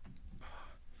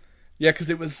 yeah, because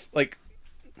it was like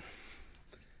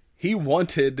he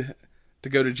wanted to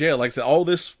go to jail. Like I said, all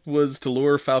this was to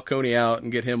lure Falcone out and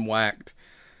get him whacked,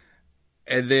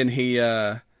 and then he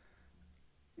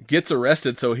gets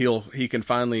arrested so he can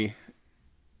finally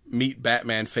meet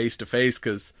Batman face to face,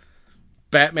 because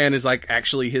Batman is like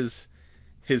actually his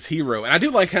hero. And I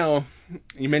do like how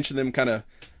you mentioned them kind of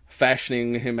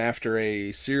fashioning him after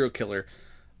a serial killer.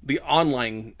 The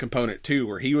online component too,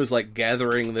 where he was like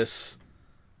gathering this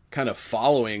kind of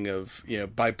following of,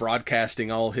 by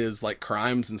broadcasting all his like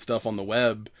crimes and stuff on the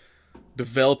web,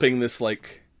 developing this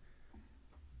like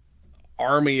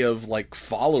army of like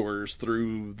followers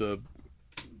through the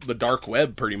dark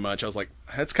web pretty much. I was like,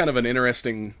 that's kind of an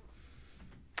interesting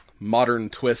modern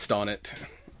twist on it.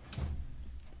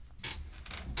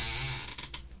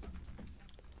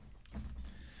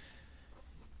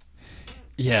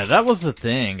 yeah, that was the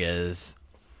thing, is,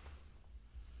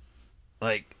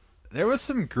 like, there was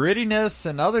some grittiness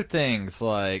and other things,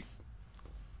 like,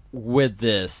 with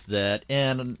this, that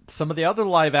in some of the other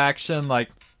live action, like,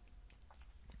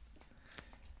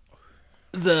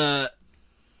 it's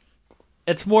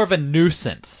more of a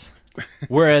nuisance.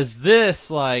 Whereas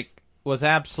this, like, was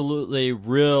absolutely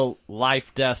real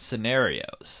life-death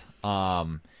scenarios.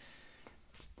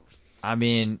 I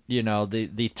mean,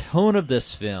 the tone of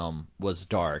this film was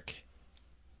dark,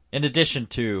 in addition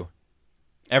to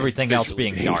everything else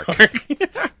being dark.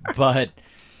 But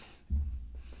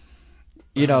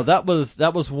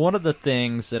that was one of the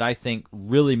things that I think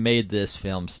really made this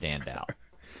film stand out.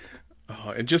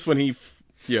 Oh, and just when he,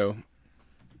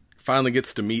 finally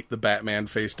gets to meet the Batman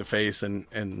face to face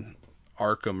in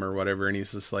Arkham or whatever, and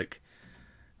he's just like,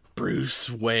 Bruce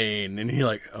Wayne, and you're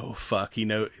like, oh fuck, he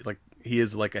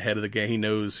is like ahead of the game. He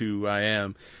knows who I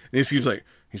am. And he seems like,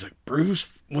 he's like, Bruce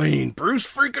Wayne, Bruce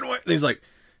freaking Wayne. And he's like,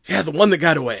 yeah, the one that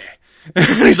got away. And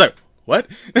he's like, what?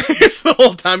 It's the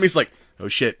whole time he's like, oh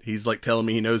shit. He's like telling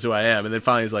me he knows who I am. And then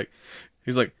finally he's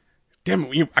like, damn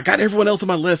it, I got everyone else on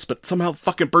my list, but somehow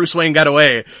fucking Bruce Wayne got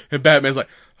away. And Batman's like,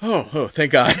 oh,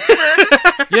 thank God.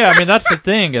 Yeah, I mean, that's the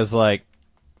thing, is like,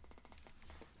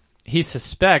 he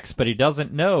suspects, but he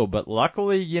doesn't know. But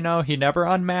luckily, he never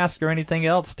unmasked or anything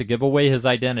else to give away his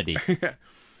identity.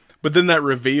 But then that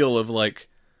reveal of like,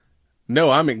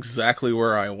 no, I'm exactly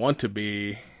where I want to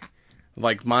be.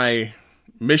 Like, my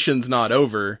mission's not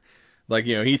over. Like,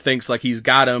 he thinks like he's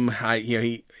got him.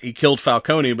 He killed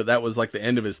Falcone, but that was like the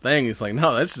end of his thing. He's like,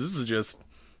 no, this is just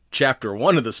chapter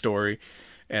 1 of the story.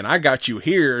 And I got you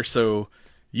here so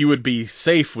you would be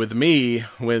safe with me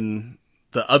when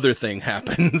the other thing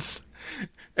happens.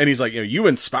 And he's like, you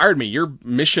inspired me. Your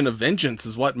mission of vengeance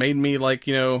is what made me like,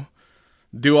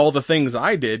 do all the things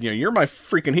I did. You're my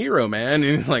freaking hero, man. And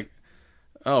he's like,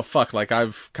 oh fuck, like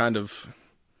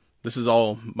this is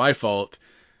all my fault.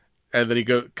 And then he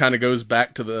kind of goes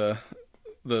back to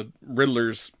the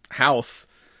Riddler's house,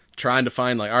 trying to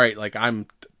find like, all right, like I'm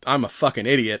a fucking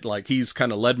idiot. Like, he's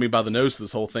kind of led me by the nose to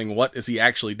this whole thing. What is he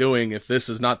actually doing if this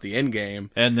is not the end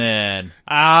game? And then,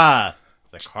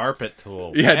 the carpet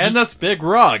tool. Yeah, and this big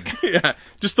rug. Yeah,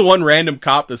 just the one random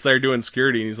cop that's there doing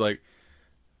security, and he's like,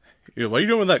 what are you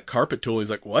doing with that carpet tool?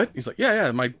 He's like, what? He's like, yeah,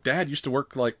 my dad used to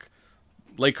work, like,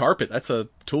 lay carpet. That's a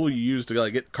tool you use to,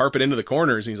 like, get carpet into the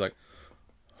corners. And he's like,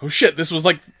 oh shit, this was,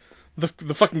 like,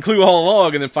 the fucking clue all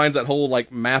along. And then finds that whole,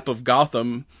 like, map of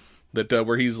Gotham that,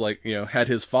 where he's, like, had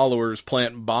his followers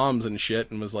plant bombs and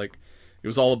shit, and was like, it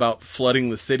was all about flooding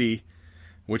the city,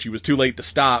 which he was too late to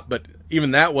stop. But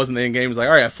even that wasn't the end game. It was like,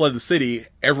 all right, I flooded the city.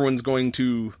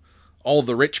 All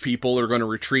the rich people are going to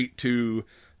retreat to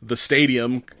the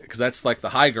stadium, because that's like the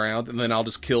high ground. And then I'll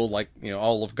just kill, like,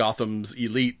 all of Gotham's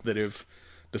elite that have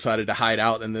decided to hide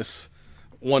out in this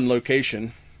one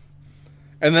location.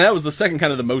 And then that was the second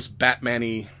kind of the most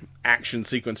Batman-y action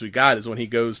sequence we got, is when he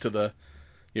goes to the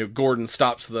Gordon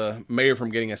stops the mayor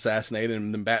from getting assassinated,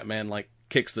 and then Batman like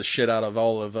kicks the shit out of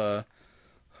all of the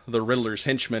Riddler's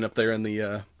henchmen up there in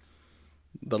the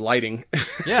lighting.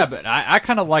 Yeah, but I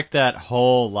kind of like that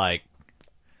whole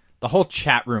the whole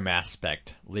chat room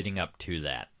aspect leading up to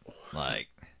that.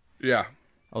 Yeah.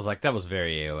 I was like, that was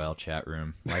very AOL chat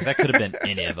room. Like, that could have been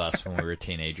any of us when we were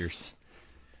teenagers.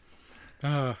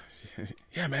 Yeah,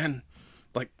 man.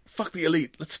 Like, fuck the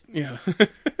elite. Let's,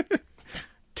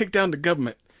 take down the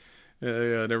government.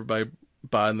 And everybody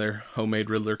buying their homemade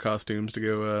Riddler costumes to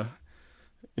go,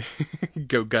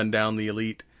 go gun down the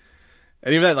elite.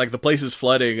 And even that, like, the place is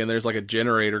flooding and there's, like, a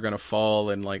generator gonna fall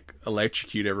and, like,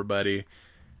 electrocute everybody.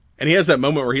 And he has that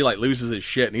moment where he, like, loses his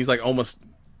shit and he's, like, almost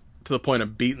to the point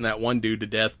of beating that one dude to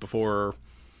death before,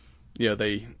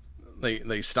 they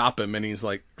stop him, and he's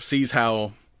like, sees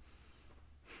how,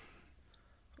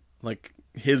 like,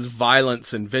 his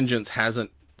violence and vengeance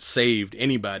hasn't saved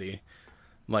anybody.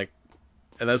 Like,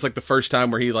 and that's like the first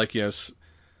time where he, like,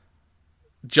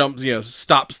 jumps,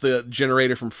 stops the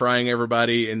generator from frying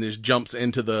everybody and just jumps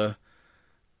into the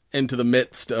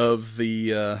midst of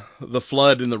the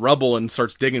flood and the rubble and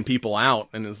starts digging people out,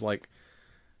 and is like,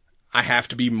 I have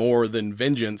to be more than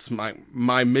vengeance.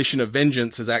 My mission of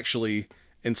vengeance has actually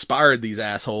inspired these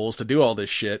assholes to do all this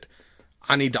shit.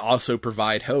 I need to also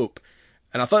provide hope.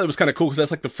 And I thought it was kind of cool because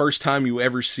that's like the first time you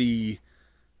ever see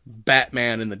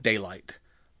Batman in the daylight.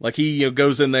 Like, he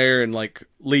goes in there and like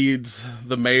leads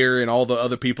the mayor and all the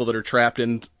other people that are trapped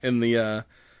in the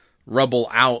rubble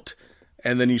out,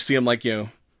 and then you see him like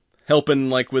helping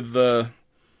like with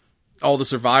all the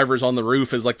survivors on the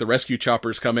roof as like the rescue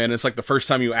choppers come in. It's like the first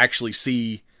time you actually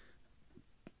see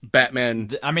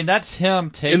Batman. I mean, that's him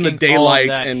taking in the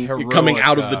daylight and coming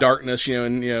out of the stuff. darkness,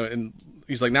 and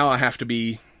he's like, now I have to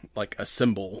be like a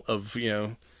symbol of,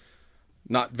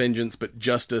 not vengeance, but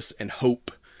justice and hope.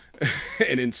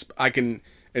 And I can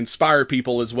inspire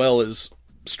people as well as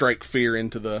strike fear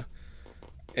into the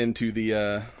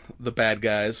bad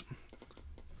guys.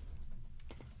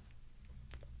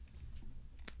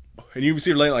 And you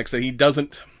see, like I said, he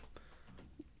doesn't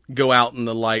go out in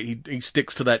the light. He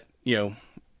sticks to that,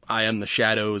 I am the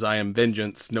shadows, I am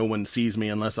vengeance, no one sees me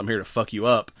unless I'm here to fuck you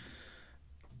up.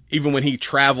 Even when he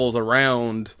travels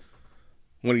around,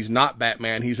 when he's not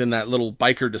Batman, he's in that little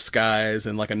biker disguise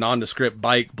and like a nondescript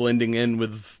bike blending in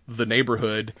with the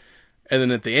neighborhood. And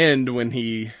then at the end, when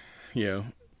he,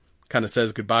 kind of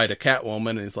says goodbye to Catwoman,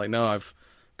 and he's like, no, I've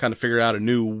kind of figured out a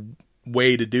new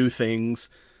way to do things.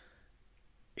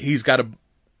 He's got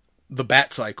the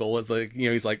bat cycle. It's like,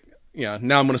 he's like, now I'm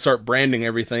going to start branding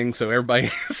everything so everybody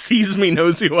sees me,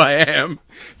 knows who I am.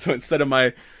 So instead of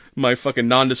my fucking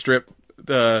nondescript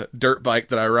dirt bike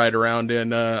that I ride around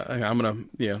in, I'm going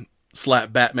to,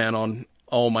 slap Batman on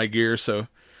all my gear so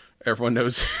everyone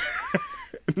knows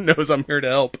I'm here to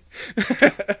help.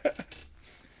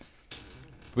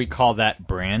 We call that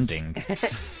branding.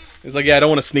 It's like, I don't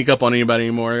want to sneak up on anybody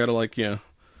anymore. I got to like,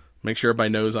 make sure everybody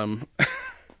knows I'm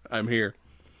here.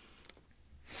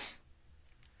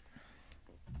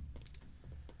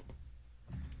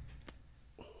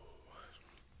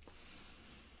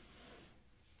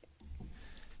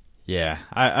 Yeah,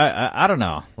 I don't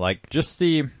know. Like, just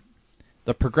the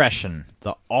progression,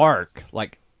 the arc.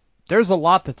 Like, there's a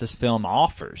lot that this film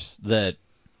offers that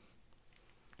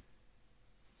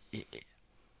I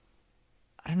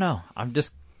don't know.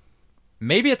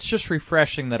 Maybe it's just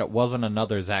refreshing that it wasn't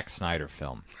another Zack Snyder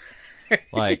film.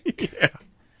 Like,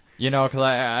 yeah. Because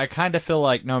I kind of feel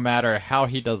like no matter how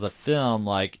he does a film,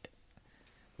 like,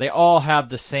 they all have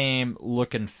the same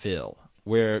look and feel,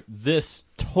 where this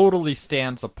totally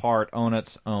stands apart on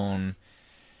its own.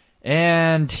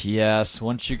 And, yes,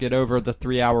 once you get over the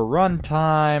 3-hour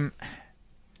runtime,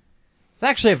 it's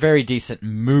actually a very decent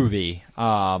movie,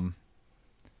 now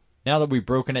that we've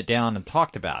broken it down and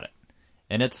talked about it.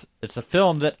 And it's a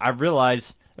film that I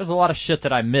realize there's a lot of shit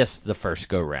that I missed the first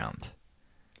go-round.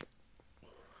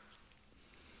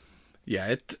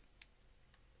 Yeah,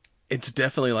 it's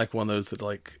definitely like one of those that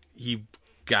like you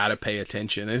gotta pay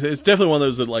attention. It's definitely one of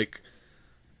those that like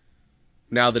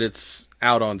now that it's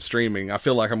out on streaming, I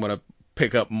feel like I'm gonna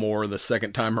pick up more the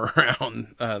second time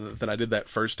around than I did that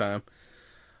first time.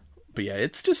 But yeah,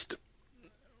 it's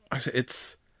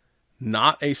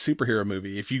not a superhero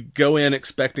movie. If you go in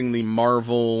expecting the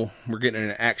Marvel, we're getting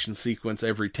an action sequence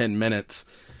every 10 minutes.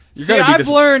 I've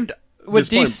learned with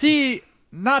DC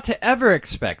not to ever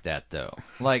expect that, though.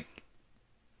 Like,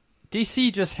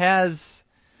 DC just has...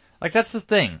 Like, that's the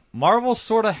thing. Marvel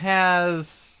sort of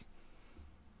has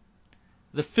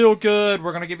the feel-good,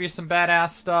 we're going to give you some badass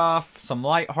stuff, some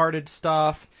lighthearted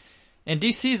stuff. And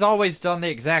DC's always done the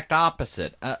exact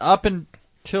opposite.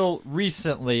 till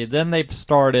recently. Then they've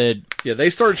started. Yeah, they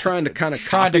started trying to kind of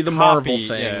copy the Marvel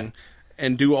thing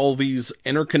and do all these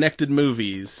interconnected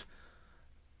movies,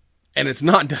 and it's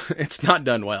not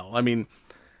done well. I mean,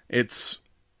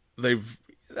 they've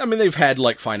had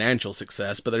like financial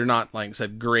success, but they're not, like I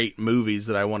said, great movies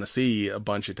that I want to see a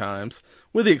bunch of times,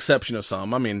 with the exception of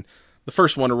some. I mean, the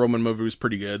first Wonder Woman movie was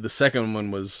pretty good. The second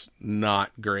one was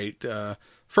not great.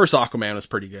 First Aquaman was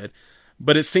pretty good.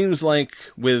 But it seems like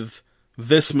with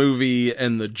this movie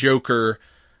and the Joker,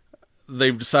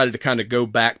 they've decided to kind of go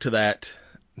back to that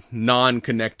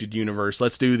non-connected universe.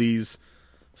 Let's do these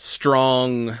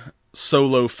strong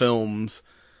solo films.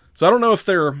 So I don't know if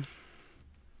they're...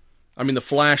 I mean, the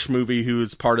Flash movie, who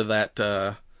is part of that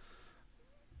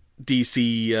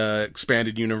DC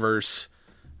expanded universe,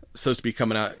 supposed to be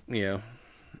coming out,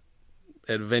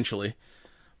 eventually.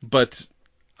 But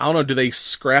I don't know, do they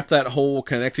scrap that whole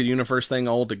connected universe thing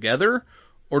altogether?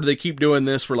 Or do they keep doing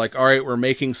this where, like, all right, we're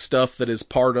making stuff that is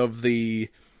part of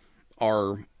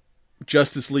our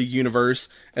Justice League universe,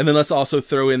 and then let's also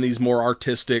throw in these more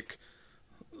artistic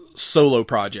solo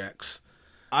projects?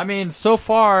 I mean, so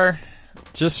far,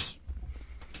 just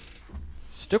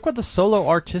stick with the solo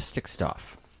artistic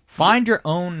stuff. Find your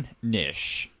own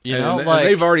niche. And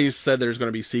they've already said there's going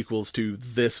to be sequels to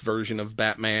this version of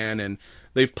Batman, and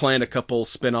they've planned a couple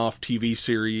spin-off TV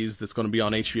series that's going to be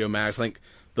on HBO Max. I think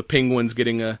the Penguin's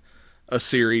getting a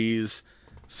series.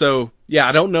 So, yeah,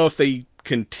 I don't know if they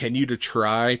continue to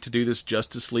try to do this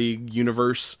Justice League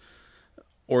universe,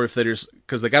 or if they just...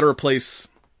 Because they got to replace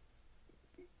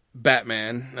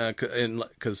Batman,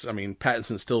 because, I mean,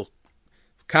 Pattinson's still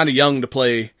kind of young to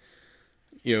play...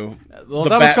 the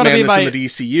Batman that's in the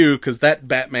DCU, because that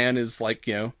Batman is like,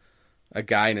 a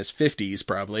guy in his 50s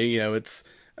probably. It's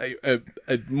a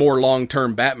more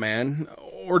long-term Batman.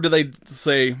 Or do they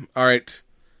say, all right,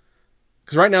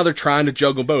 because right now they're trying to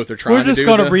juggle both. We're just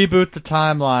going to reboot the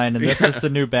timeline, and this is the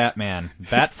new Batman.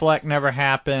 Batfleck never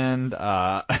happened.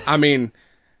 I mean,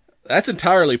 that's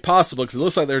entirely possible, because it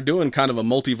looks like they're doing kind of a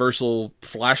multiversal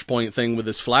Flashpoint thing with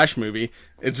this Flash movie.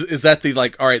 Is that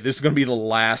all right, this is going to be the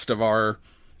last of our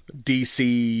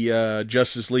DC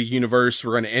Justice League universe.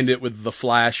 We're going to end it with the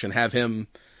Flash and have him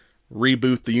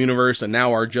reboot the universe, and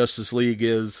now our Justice League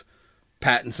is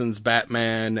Pattinson's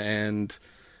Batman, and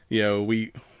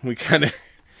we kind of,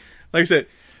 like I said.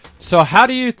 So how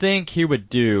do you think he would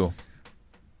do,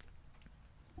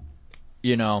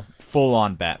 full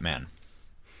on Batman?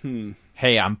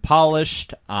 Hey, I'm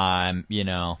polished. I've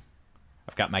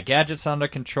got my gadgets under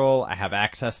control. I have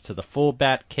access to the full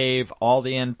Bat Cave, all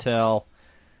the intel.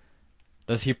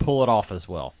 Does he pull it off as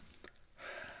well?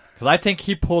 Because I think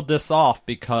he pulled this off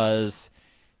because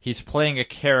he's playing a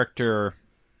character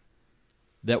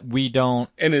that we don't...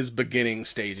 In his beginning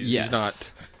stages.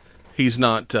 Yes. He's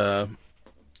not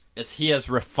as he has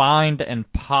refined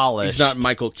and polished. He's not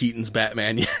Michael Keaton's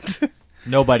Batman yet.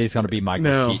 Nobody's going to be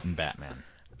Michael Keaton Batman.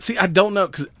 See, I don't know,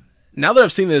 because now that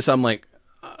I've seen this, I'm like,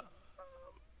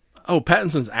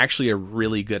 Pattinson's actually a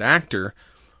really good actor,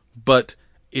 but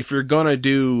if you're going to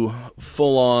do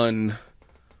full-on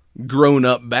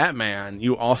grown-up Batman,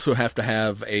 you also have to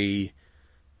have a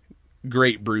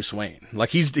great Bruce Wayne. Like,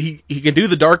 he can do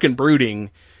the dark and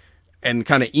brooding and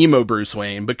kind of emo Bruce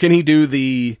Wayne, but can he do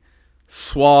the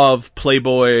suave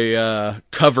Playboy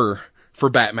cover for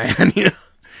Batman?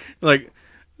 Like,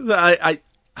 I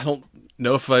don't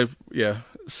know if I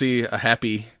see a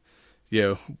happy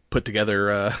put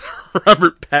together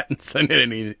Robert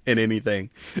Pattinson in anything.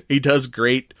 He does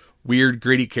great weird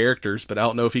gritty characters, but I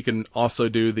don't know if he can also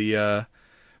do the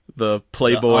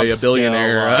Playboy, a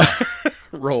billionaire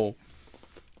role.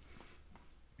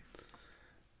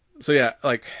 So yeah,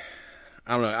 like,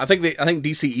 I don't know. I think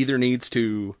DC either needs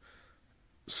to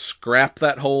scrap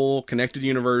that whole connected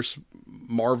universe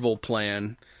Marvel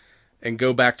plan and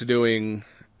go back to doing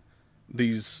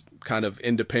these kind of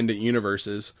independent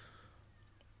universes,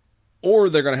 or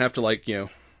they're going to have to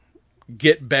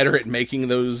get better at making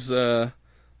those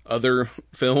other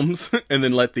films and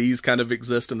then let these kind of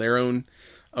exist in their own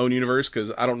universe.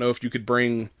 Because I don't know if you could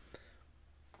bring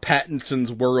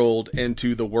Pattinson's world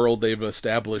into the world they've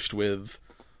established with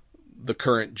the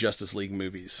current Justice League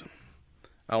movies.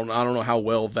 I don't know how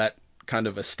well that kind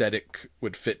of aesthetic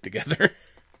would fit together.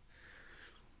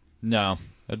 No,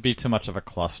 it'd be too much of a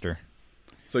cluster.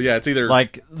 So yeah, it's either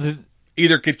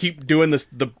either could keep doing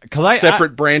the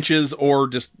separate branches, or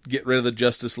just get rid of the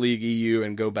Justice League EU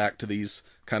and go back to these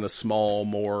kind of small,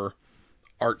 more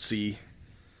artsy.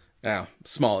 Now,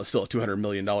 small, it's still a $200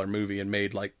 million movie and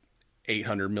made like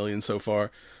 $800 million so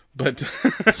far. But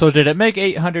so did it make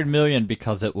 $800 million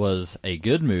because it was a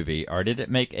good movie, or did it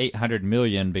make $800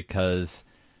 million because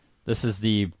this is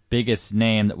the biggest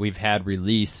name that we've had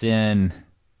release in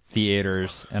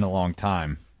theaters in a long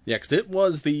time. Yeah, because it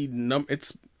was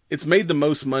it's made the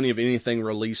most money of anything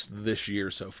released this year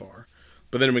so far.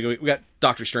 But then we got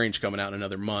Doctor Strange coming out in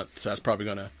another month, so that's probably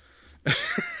going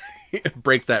to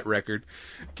break that record.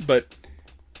 But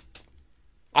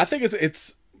I think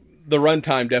it's the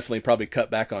runtime definitely probably cut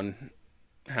back on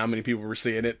how many people were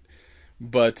seeing it.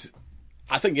 But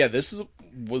I think, yeah,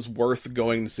 was worth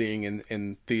going and seeing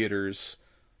in theaters,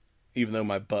 even though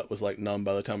my butt was like numb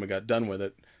by the time we got done with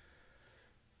it.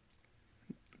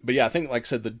 But yeah, I think, like I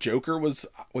said, the Joker was,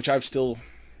 which I've still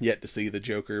yet to see the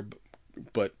Joker,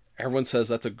 but everyone says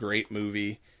that's a great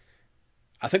movie.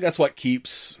 I think that's what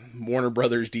keeps Warner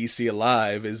Brothers DC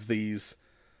alive, is these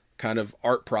kind of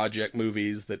art project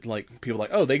movies that, like, people are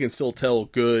like, oh, they can still tell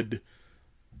good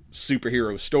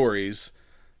superhero stories,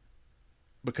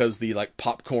 because the, like,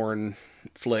 popcorn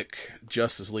flick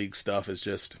Justice League stuff is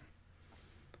just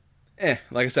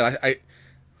like I said, I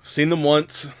seen them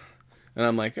once and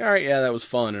I'm like, all right, yeah, that was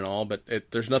fun and all, but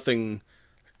there's nothing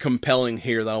compelling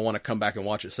here that I want to come back and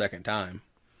watch a second time.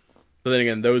 But then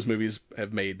again, those movies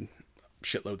have made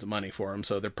shitloads of money for them,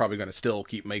 so they're probably going to still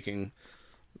keep making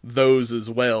those as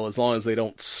well, as long as they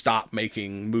don't stop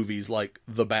making movies like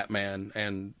The Batman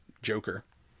and Joker.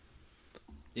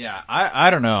 Yeah, I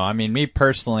don't know. I mean, me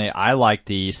personally, I like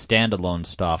the standalone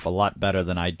stuff a lot better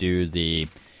than I do the...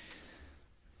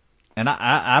 And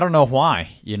I don't know why.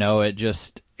 You know, it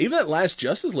just... Even that last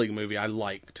Justice League movie I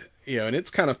liked. You know, and it's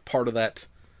kind of part of that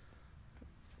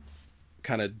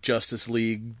kind of Justice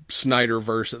League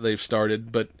Snyderverse that they've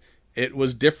started, but it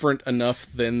was different enough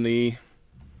than the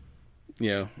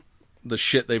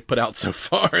shit they've put out so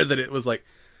far that it was like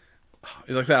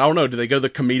I don't know, do they go the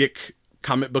comedic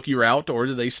comic booky route, or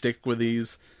do they stick with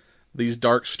these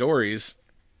dark stories?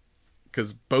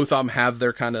 Because both of them have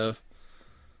their kind of,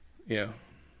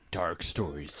 dark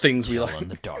stories, things we like in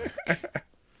the dark.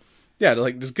 Yeah,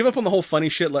 like, just give up on the whole funny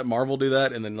shit, let Marvel do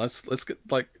that, and then let's get,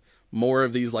 like, more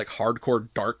of these, like, hardcore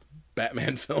dark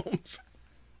Batman films.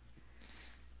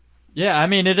 Yeah, I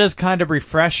mean, it is kind of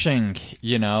refreshing,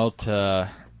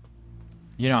 to,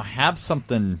 have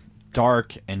something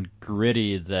dark and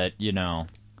gritty that,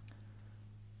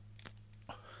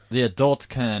 the adults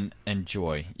can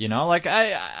enjoy. Like,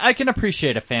 I can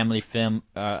appreciate a family film,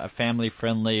 a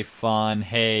family-friendly, fun,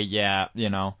 hey, yeah,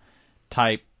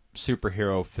 type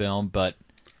superhero film, but,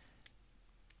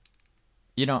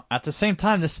 at the same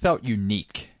time, this felt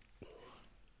unique.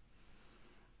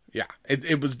 Yeah,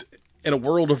 it was, in a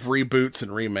world of reboots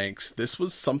and remakes, this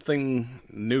was something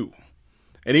new.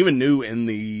 And even new in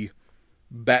the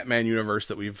Batman universe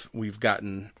that we've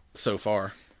gotten so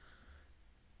far.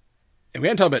 And we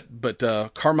haven't talked about, but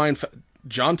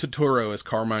John Turturro as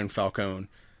Carmine Falcone.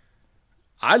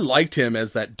 I liked him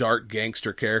as that dark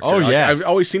gangster character. Oh, yeah. I've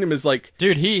always seen him as, like...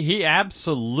 Dude, he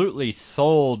absolutely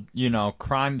sold,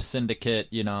 crime syndicate,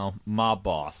 mob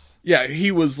boss. Yeah,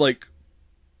 he was, like,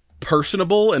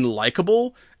 personable and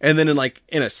likable, and then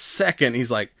in a second, he's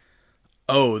like,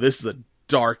 oh, this is a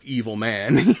dark, evil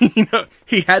man.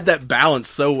 He had that balance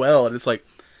so well, and it's like,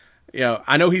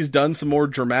 I know he's done some more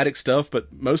dramatic stuff,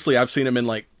 but mostly I've seen him in,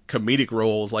 like, comedic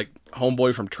roles, like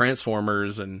Homeboy from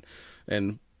Transformers and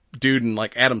dude in,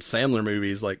 like, Adam Sandler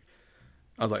movies. Like,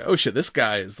 I was like, oh shit, this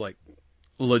guy is, like,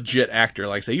 legit actor.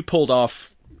 Like I say, he pulled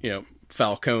off,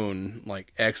 Falcone,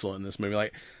 like, excellent in this movie.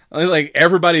 Like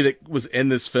everybody that was in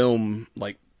this film,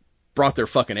 like, brought their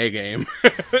fucking A game.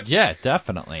 Yeah,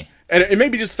 definitely. And it may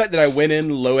be just the fact that I went in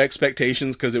low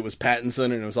expectations because it was Pattinson,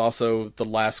 and it was also the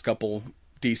last couple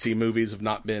DC movies have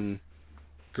not been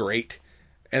great.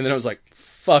 And then I was like,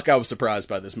 fuck, I was surprised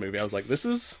by this movie. I was like, this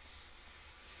is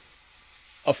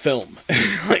a film.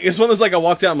 Like, it's one of those, like, I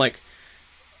walked out,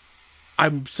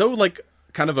 I'm so, like,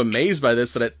 kind of amazed by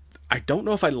this that I don't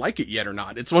know if I like it yet or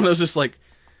not. It's one of those just, like,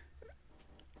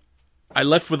 I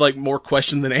left with, like, more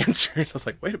question than answers. I was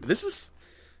like, wait a minute, this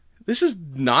is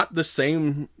not the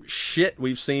same shit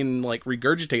we've seen, like,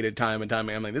 regurgitated time and time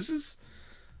again. I'm like, this is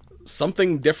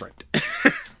something different.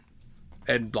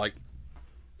 And, like,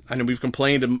 I know we've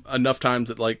complained enough times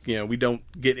that, like, we don't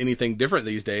get anything different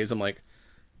these days. I'm like,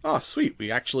 oh, sweet,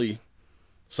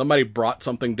 somebody brought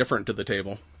something different to the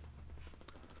table.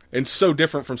 And so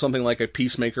different from something like a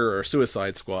Peacemaker or a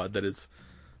Suicide Squad that is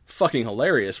fucking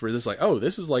hilarious, where this is like, oh,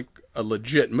 this is like a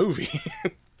legit movie.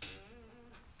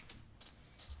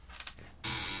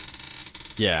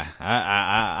 Yeah,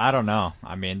 I don't know.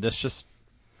 I mean, this just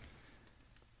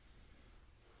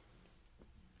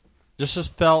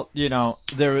felt,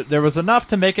 there was enough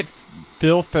to make it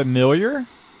feel familiar,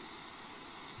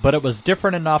 but it was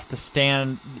different enough to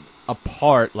stand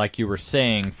apart, like you were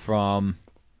saying, from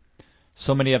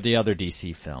so many of the other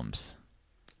DC films.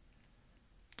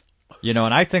 You know,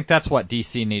 and I think that's what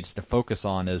DC needs to focus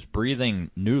on, is breathing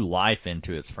new life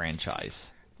into its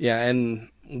franchise. Yeah, and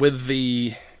with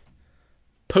the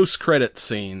post-credit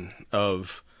scene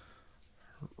of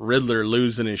Riddler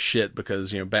losing his shit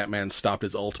because, Batman stopped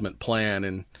his ultimate plan,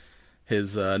 and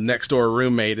his next-door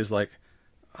roommate is like,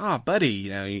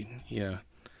 buddy, you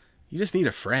just need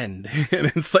a friend.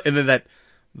 And then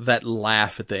that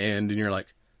laugh at the end, and you're like,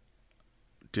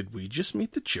 did we just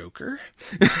meet the Joker?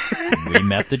 We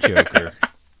met the Joker.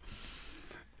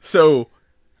 So,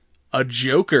 a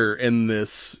Joker in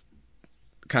this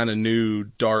kind of new,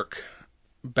 dark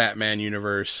Batman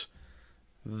universe,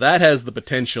 that has the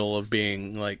potential of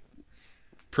being, like,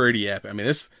 pretty epic. I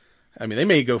mean, they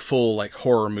may go full, like,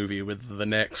 horror movie with the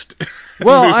next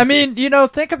Well, movie. I mean,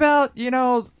 think about,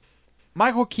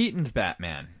 Michael Keaton's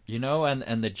Batman,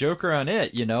 and the Joker on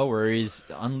it, where he's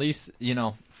unleashed,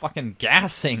 fucking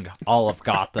gassing all of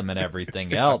Gotham and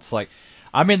everything else. Like,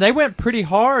 I mean, they went pretty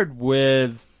hard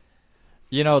with,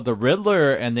 the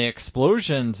Riddler and the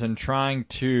explosions and trying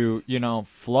to,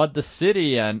 flood the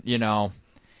city and,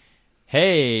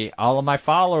 hey, all of my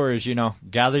followers,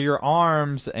 gather your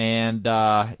arms and,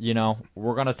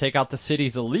 we're going to take out the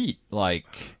city's elite. Like,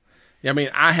 yeah, I mean,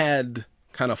 I had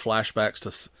kind of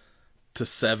flashbacks to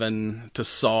Seven, to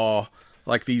Saw,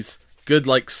 like these good,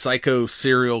 like, psycho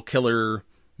serial killer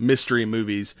mystery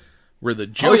movies where the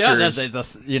Jokers...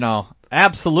 Oh, yeah,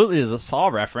 absolutely the Saw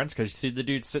reference, because you see the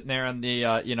dude sitting there on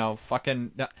the,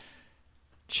 fucking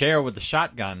chair with the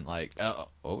shotgun, like,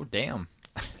 oh damn.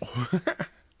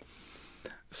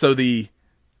 So the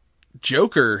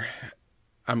Joker,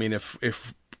 I mean,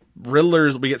 if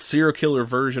Riddler's, we get serial killer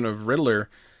version of Riddler,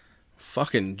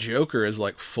 fucking Joker is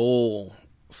like full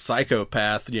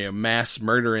psychopath, mass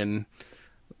murdering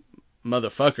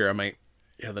motherfucker. I mean,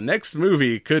 yeah, the next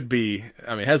movie could be,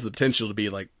 has the potential to be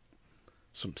like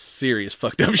some serious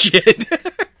fucked up shit.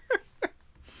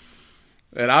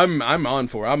 And I'm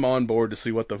on board to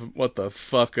see what the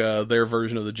fuck their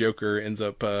version of the Joker ends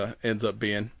up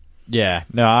being. Yeah,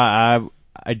 no,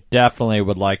 I definitely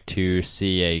would like to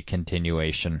see a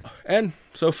continuation. And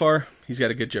so far, he's got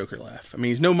a good Joker laugh. I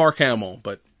mean, he's no Mark Hamill,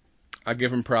 but I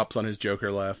give him props on his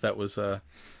Joker laugh. That was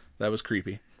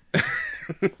creepy.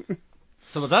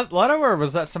 So was that Leto, or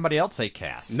was that somebody else they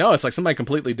cast? No, it's like somebody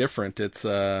completely different. It's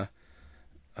let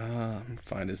me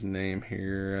find his name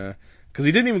here, because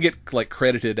he didn't even get like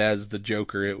credited as the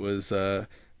Joker. It was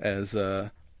as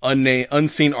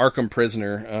unseen Arkham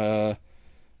prisoner.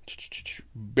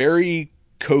 Barry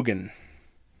Cogan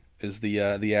is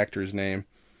the actor's name.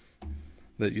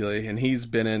 And he's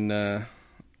been in.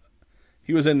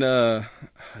 He was in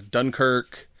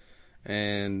Dunkirk,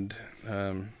 and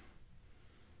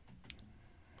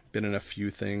been in a few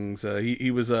things.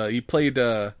 He played.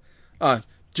 Did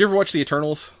you ever watch The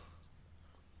Eternals?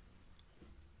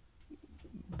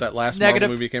 That last Marvel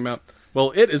movie came out.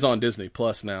 Well, it is on Disney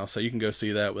Plus now, so you can go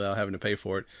see that without having to pay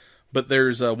for it. But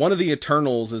there's one of the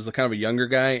Eternals is a kind of a younger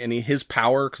guy, and his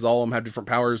power, because all of them have different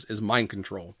powers, is mind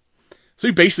control. So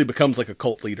he basically becomes like a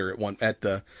cult leader at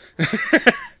the.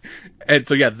 And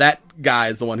so yeah, that guy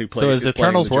is the one who plays. So is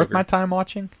Eternals worth my time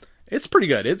watching? It's pretty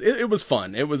good. It was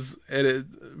fun. It was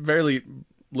very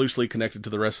loosely connected to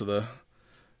the rest of the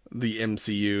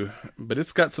MCU, but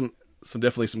it's got some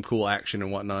definitely some cool action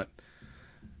and whatnot.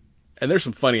 And there's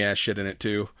some funny ass shit in it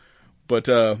too. But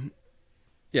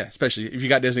yeah, especially if you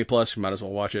got Disney Plus, you might as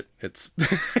well watch it. It's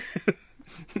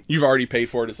you've already paid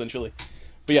for it essentially.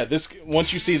 But yeah, this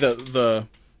once you see the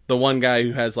one guy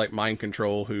who has like mind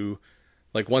control, who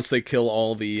like once they kill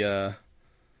all the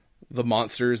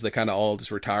monsters, they kind of all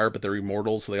just retire, but they're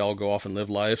immortal, so they all go off and live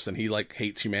lives. And he like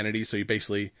hates humanity, so he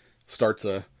basically starts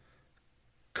a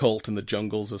cult in the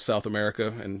jungles of South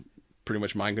America and pretty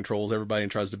much mind controls everybody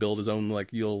and tries to build his own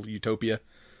like utopia.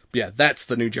 But yeah, that's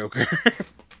the new Joker.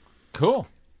 Cool.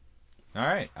 All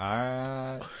right.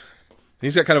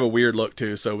 He's got kind of a weird look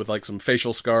too, so with like some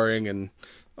facial scarring and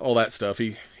all that stuff,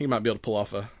 he might be able to pull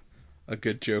off a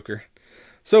good Joker.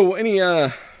 So any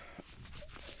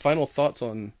final thoughts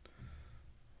on?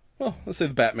 Well, let's say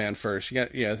the Batman first. You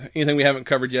got anything we haven't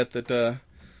covered yet that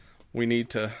we need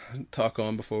to talk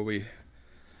on before we?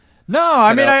 No,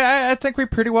 I mean I think we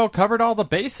pretty well covered all the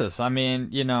bases. I mean,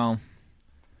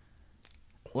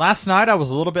 last night I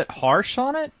was a little bit harsh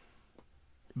on it,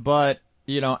 but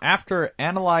after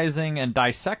analyzing and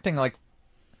dissecting, like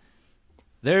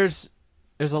there's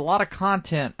a lot of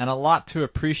content and a lot to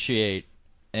appreciate,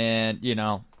 and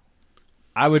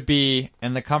I would be,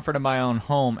 in the comfort of my own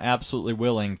home, absolutely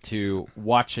willing to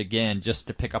watch again just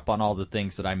to pick up on all the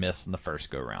things that I missed in the first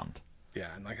go-round. Yeah,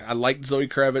 like I liked Zoe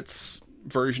Kravitz's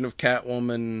version of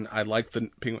Catwoman. I liked the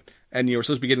Penguin. And we're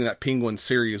supposed to be getting that Penguin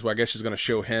series where I guess she's going to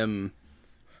show him,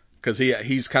 because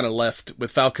he's kind of left,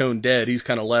 with Falcone dead, he's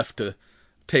kind of left to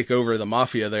take over the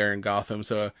Mafia there in Gotham.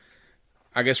 So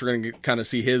I guess we're going to kind of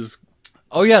see his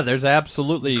There's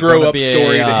absolutely grow up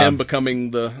story to him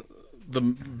becoming the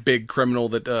big criminal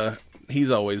that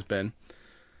he's always been.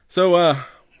 So what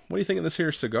do you think of this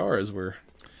here cigar as we're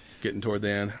getting toward the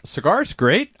end? Cigar's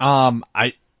great.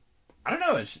 I don't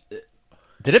know.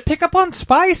 Did it pick up on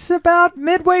spice about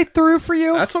midway through for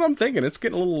you? That's what I'm thinking. It's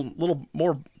getting a little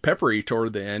more peppery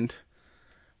toward the end.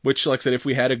 Which, like I said, if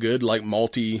we had a good like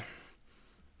malty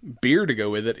beer to go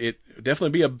with it, it would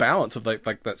definitely be a balance of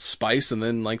like that spice and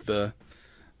then like the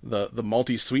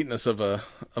malty sweetness of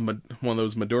one of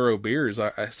those Maduro beers.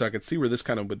 So I could see where this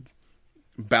kind of would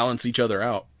balance each other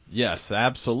out. Yes,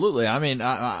 absolutely. I mean,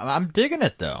 I'm digging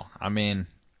it though. I mean,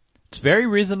 it's very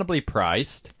reasonably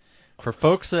priced. For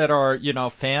folks that are,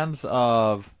 fans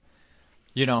of,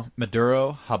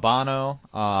 Maduro,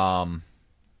 Habano,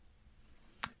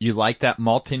 you like that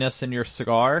maltiness in your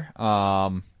cigar.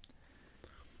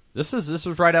 This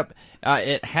is right up.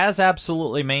 It has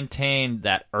absolutely maintained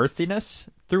that earthiness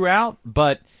throughout,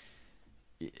 but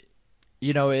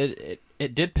it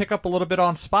did pick up a little bit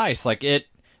on spice. Like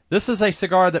this is a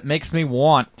cigar that makes me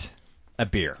want a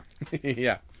beer.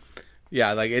 Yeah,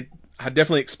 like it. I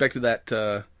definitely expected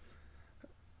that.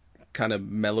 Kind of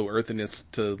mellow earthiness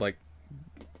to like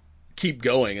keep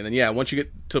going, and then once you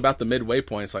get to about the midway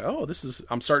point, it's like, oh,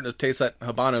 I'm starting to taste that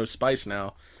Habano spice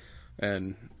now,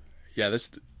 and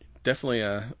this definitely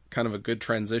a kind of a good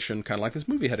transition, kind of like this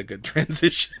movie had a good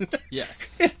transition.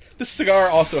 Yes. This cigar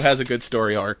also has a good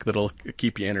story arc that'll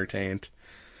keep you entertained.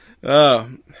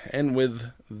 And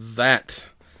with that,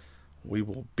 we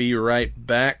will be right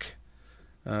back.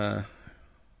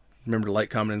 Remember to like,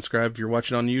 comment, and subscribe if you're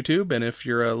watching on YouTube, and if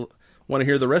you're want to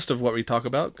hear the rest of what we talk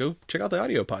about, go check out the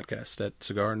audio podcast at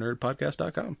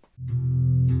cigarnerdpodcast.com.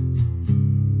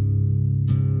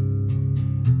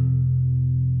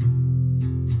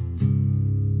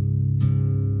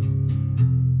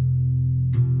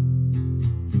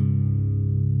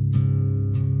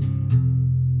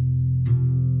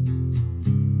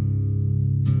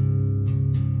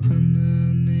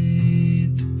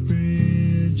 Underneath the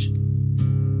bridge,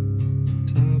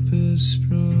 top is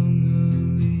sprung a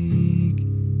leak,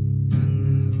 and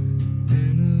the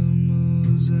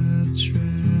animals I've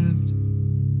trapped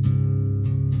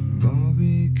have all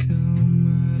become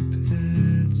my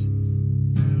pets,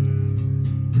 and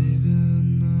I'm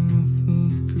living off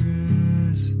of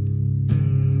grass and the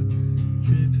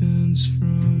drippings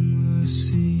from the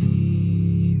ceiling.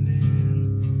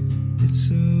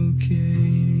 It's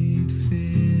okay to eat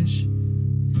fish,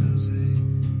 'cause they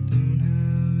don't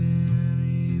have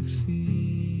any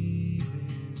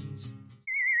feelings.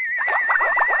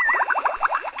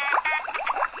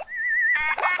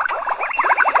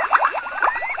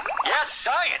 Yes,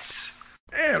 science!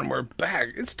 And we're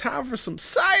back. It's time for some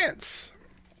science.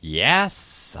 Yes,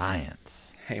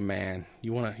 science. Hey man,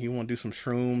 you wanna do some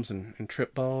shrooms and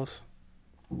trip balls?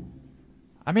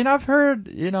 I mean, I've heard,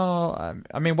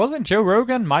 wasn't Joe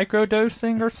Rogan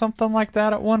microdosing or something like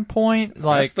that at one point?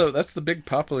 Like, that's the big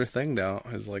popular thing now,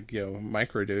 is like,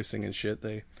 microdosing and shit.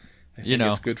 They think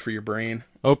it's good for your brain.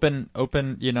 open,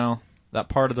 that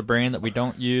part of the brain that we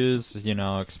don't use,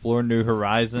 explore new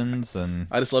horizons. And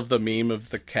I just love the meme of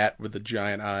the cat with the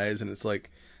giant eyes, and it's like,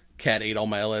 cat ate all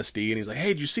my LSD, and he's like, hey,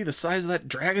 did you see the size of that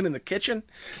dragon in the kitchen?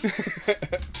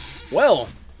 Well,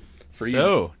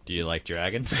 do you like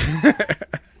dragons?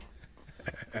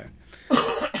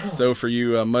 So for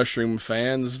you mushroom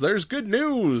fans, there's good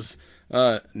news.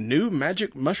 New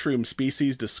magic mushroom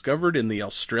species discovered in the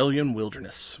Australian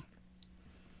wilderness.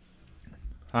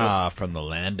 From the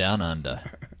land down under.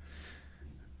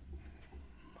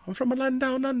 I'm from a land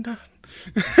down under.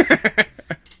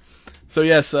 So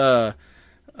yes, a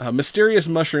mysterious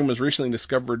mushroom was recently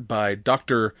discovered by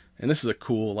Dr. and this is a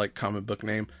cool like comic book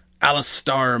name,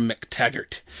 Alistair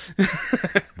McTaggart.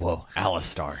 Whoa,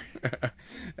 Alistair.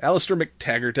 Alistair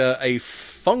McTaggart, a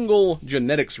fungal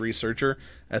genetics researcher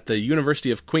at the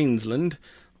University of Queensland,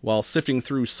 while sifting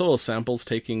through soil samples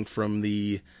taken from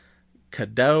the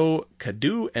Caddo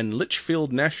and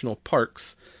Litchfield National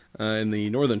Parks in the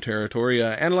Northern Territory,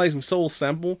 analyzing soil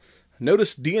sample,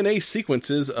 noticed DNA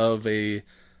sequences of a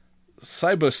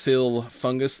cibocil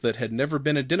fungus that had never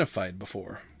been identified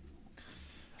before.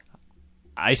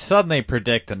 I suddenly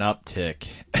predict an uptick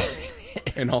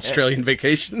In Australian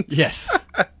vacations? Yes.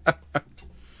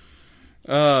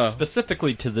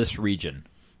 Specifically to this region.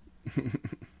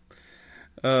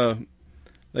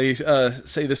 They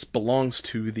say this belongs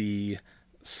to the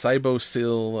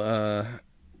ciboscil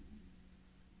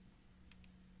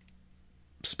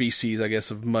species, I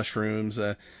guess, of mushrooms.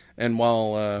 And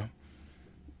while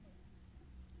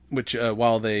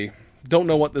they don't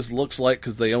know what this looks like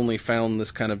because they only found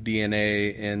this kind of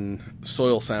DNA in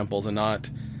soil samples and not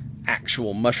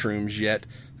actual mushrooms yet,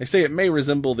 they say it may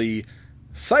resemble the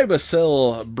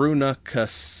Ciboscil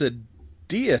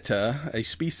brunacasidiata, a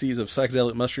species of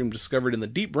psychedelic mushroom discovered in the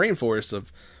deep rainforests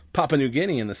of Papua New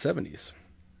Guinea in the 70s.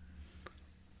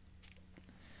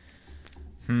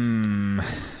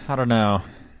 I don't know.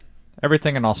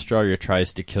 Everything in Australia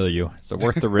tries to kill you. Is it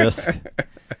worth the risk?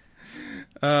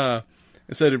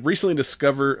 It said the recent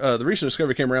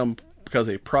discovery came around because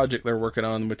of a project they're working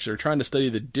on, which they're trying to study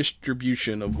the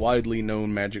distribution of widely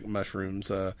known magic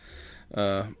mushrooms,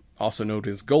 also known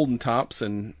as golden tops,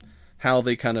 and how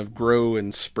they kind of grow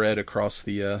and spread across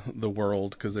the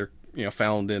world, because they're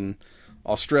found in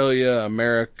Australia,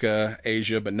 America,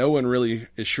 Asia, but no one really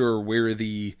is sure where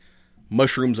the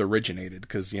mushrooms originated,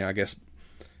 because I guess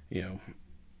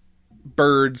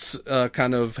birds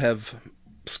kind of have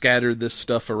scattered this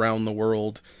stuff around the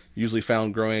world, usually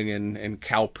found growing in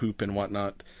cow poop and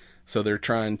whatnot. So they're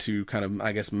trying to kind of,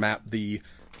 I guess, map the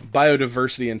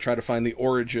biodiversity and try to find the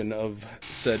origin of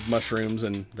said mushrooms,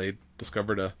 and they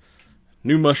discovered a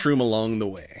new mushroom along the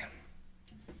way.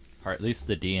 Or at least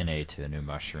the DNA to a new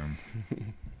mushroom.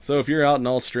 So if you're out in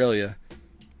Australia,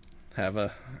 have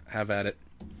at it.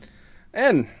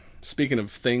 And speaking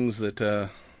of things that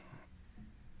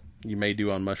you may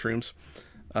do on mushrooms,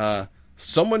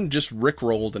 someone just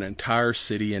rickrolled an entire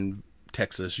city in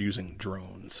Texas using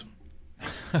drones.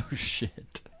 Oh,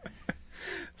 shit.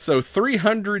 So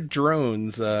 300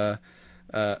 drones, a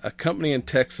company in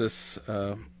Texas,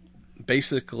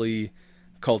 basically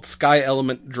called Sky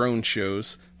Element Drone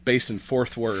Shows, based in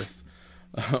Fort Worth,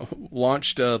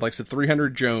 launched, like I said,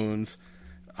 300 drones,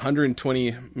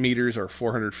 120 meters or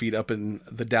 400 feet up in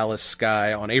the Dallas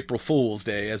sky on April Fool's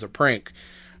Day as a prank.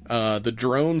 The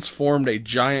drones formed a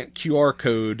giant QR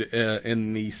code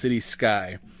in the city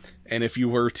sky, and if you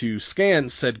were to scan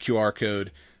said QR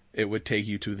code, it would take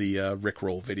you to the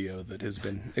Rickroll video that has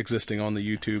been existing on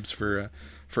the YouTubes for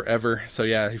forever. So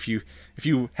yeah, if you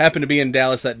happen to be in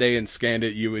Dallas that day and scanned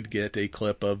it, you would get a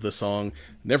clip of the song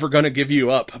 "Never Gonna Give You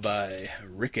Up" by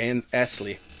Rick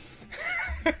Astley.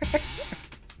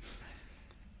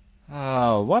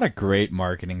 Oh, what a great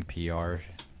marketing PR.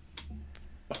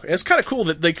 It's kind of cool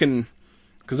that they can,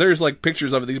 because there's like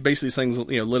pictures of it. These things,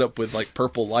 lit up with like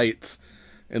purple lights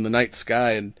in the night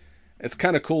sky, and it's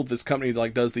kind of cool that this company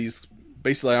like does these.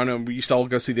 Basically, I don't know. We used to all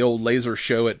go see the old laser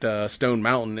show at Stone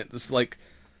Mountain. It's like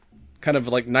kind of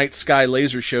like night sky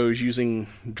laser shows using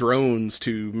drones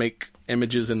to make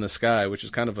images in the sky, which is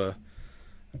kind of a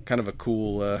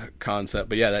cool concept.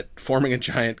 But yeah, that forming a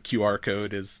giant QR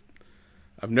code is,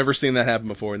 I've never seen that happen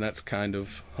before, and that's kind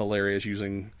of hilarious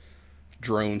using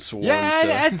drone swarms.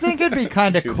 Yeah, I think it'd be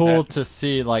kind of do cool that. to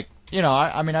see, like,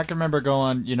 I mean, I can remember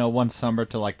going, one summer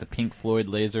to, like, the Pink Floyd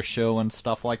laser show and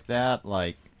stuff like that.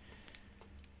 Like,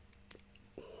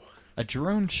 a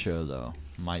drone show, though,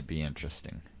 might be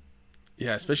interesting.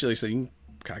 Yeah, especially so you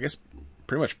can, I guess,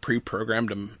 pretty much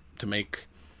pre-program to make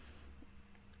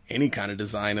any kind of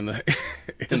design in the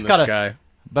sky.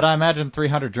 But I imagine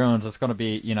 300 drones, it's going to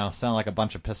be, sound like a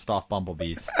bunch of pissed off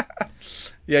bumblebees.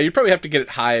 Yeah, you probably have to get it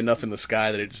high enough in the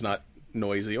sky that it's not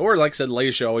noisy. Or, like I said,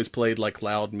 Laser always played like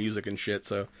loud music and shit,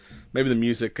 so maybe the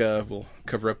music will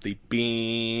cover up the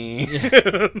bing,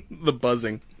 the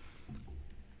buzzing.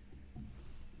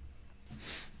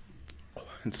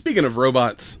 And speaking of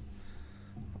robots,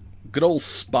 good old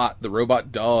Spot, the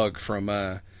robot dog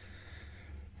from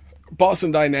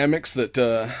Boston Dynamics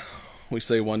that we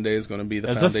say one day is going to be the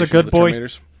Is foundation this the good of the boy?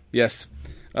 Terminators. Yes.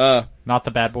 Not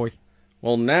the bad boy.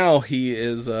 Well, now he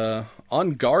is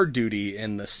on guard duty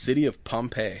in the city of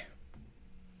Pompeii.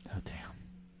 Oh, damn.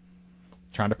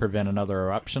 Trying to prevent another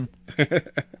eruption?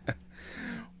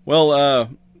 Well,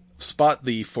 Spot,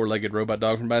 the four-legged robot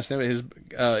dog from Boston,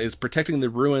 is protecting the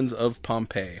ruins of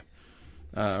Pompeii.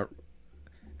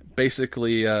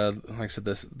 Basically, like I said,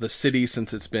 the city,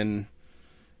 since it's been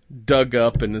dug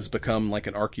up and has become like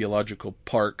an archaeological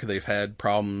park, they've had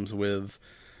problems with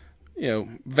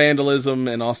vandalism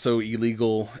and also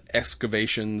illegal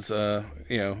excavations,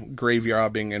 grave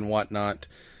robbing and whatnot.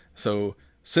 So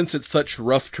since it's such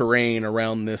rough terrain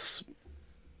around this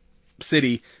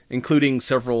city, including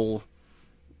several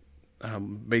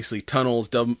basically tunnels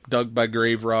dug by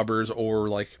grave robbers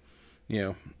or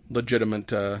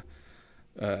legitimate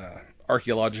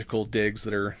archaeological digs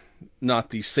that are not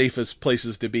the safest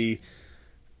places to be.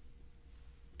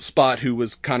 Spot, who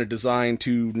was kind of designed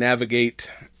to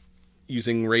navigate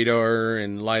using radar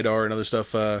and LiDAR and other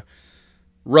stuff,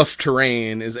 rough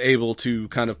terrain, is able to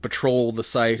kind of patrol the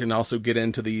site and also get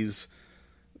into these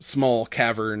small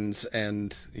caverns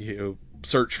and,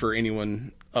 search for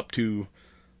anyone up to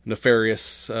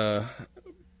nefarious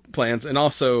plans. And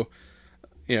also,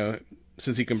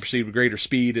 since he can proceed with greater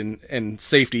speed and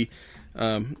safety,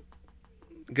 I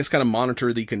guess kind of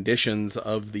monitor the conditions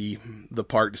of the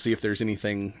park to see if there's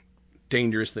anything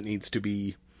dangerous that needs to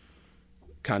be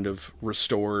kind of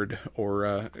restored,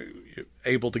 or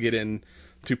able to get in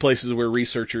to places where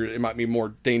it might be more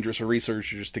dangerous for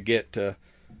researchers to get to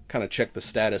kind of check the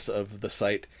status of the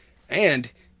site.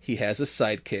 And he has a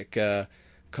sidekick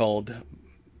called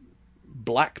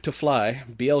Black to Fly,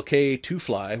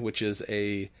 BLK2Fly, which is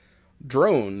a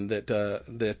drone that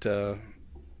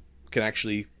can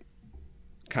actually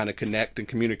kind of connect and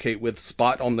communicate with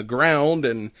Spot on the ground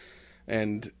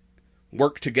and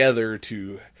work together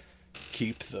to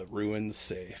keep the ruins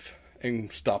safe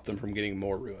and stop them from getting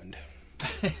more ruined.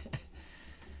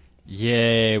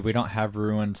 Yay, we don't have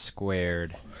ruined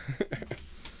squared.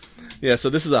 Yeah, so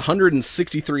this is a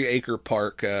 163-acre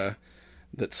park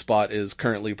that Spot is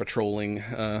currently patrolling.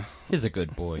 He's a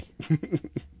good boy.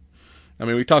 I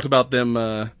mean, we talked about them,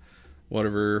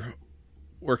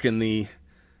 working the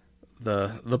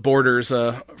borders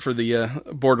for the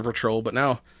border patrol, but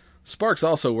now Spot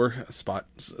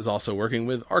is also working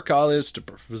with archaeologists to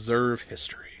preserve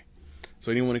history.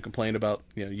 So anyone who complained about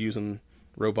using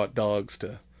robot dogs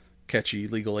to catch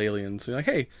illegal aliens, like,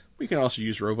 hey, we can also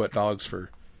use robot dogs for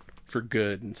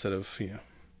good instead of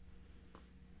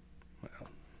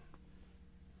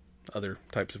other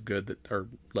types of good that are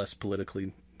less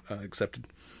politically accepted.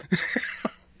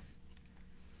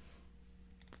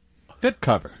 Good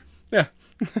cover. Yeah.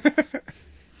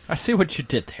 I see what you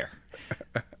did there.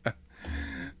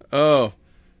 Oh.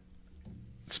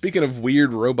 Speaking of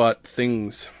weird robot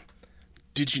things,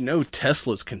 did you know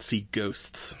Teslas can see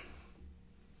ghosts?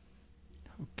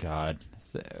 Oh, God.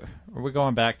 Are we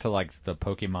going back to like the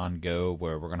Pokemon Go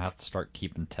where we're going to have to start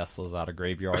keeping Teslas out of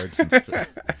graveyards instead?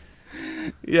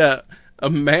 Yeah. A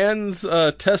man's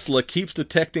Tesla keeps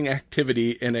detecting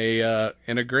activity in a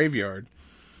graveyard.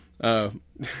 A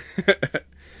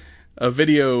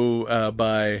video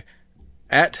by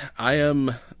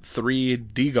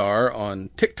 @Iam3Dgar on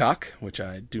TikTok, which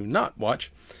I do not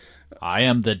watch. I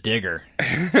am the digger.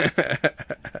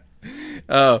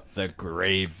 The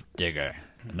grave digger.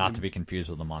 Not to be confused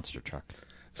with the monster truck.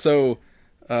 So,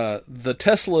 the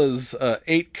Tesla's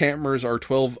 8 cameras or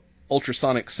 12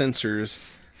 ultrasonic sensors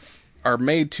are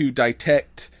made to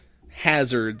detect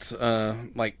hazards,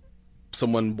 like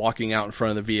someone walking out in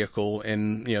front of the vehicle,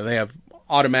 and they have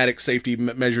automatic safety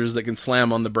measures that can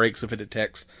slam on the brakes if it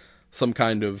detects some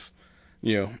kind of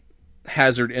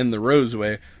hazard in the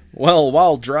roadway. Well,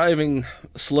 while driving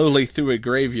slowly through a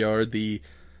graveyard, the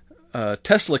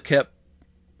Tesla kept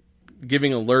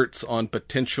giving alerts on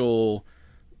potential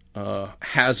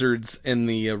hazards in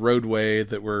the roadway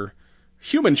that were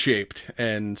human-shaped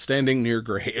and standing near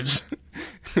graves,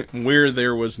 where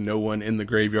there was no one in the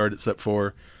graveyard except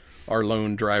for our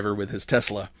lone driver with his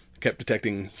Tesla. Kept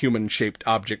detecting human-shaped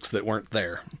objects that weren't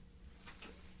there.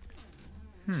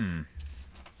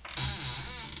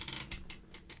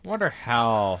 Wonder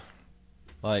how,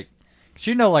 like, 'cause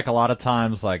a lot of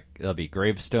times, like, there'll be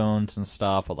gravestones and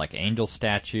stuff with, like, angel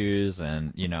statues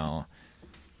and,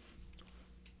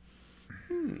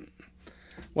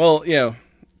 Well,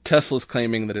 Tesla's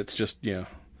claiming that it's just,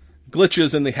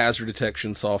 glitches in the hazard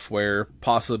detection software,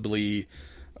 possibly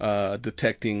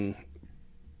detecting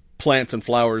plants and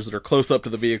flowers that are close up to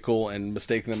the vehicle and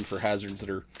mistaking them for hazards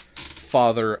that are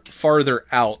farther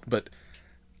out. But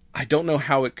I don't know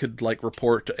how it could,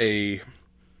 report a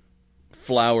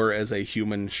flower as a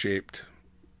human-shaped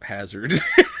hazard.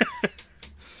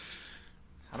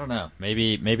 I don't know.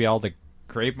 Maybe all the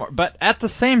grave mark. But at the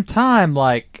same time,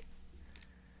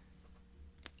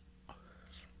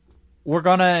 we're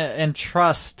gonna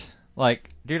entrust,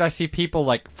 dude, I see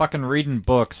people, fucking reading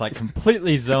books,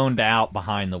 completely zoned out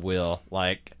behind the wheel,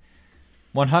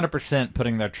 100%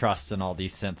 putting their trust in all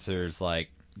these sensors,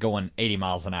 going 80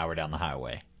 miles an hour down the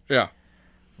highway. Yeah.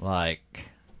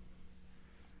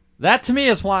 That to me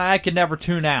is why I could never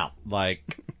tune out,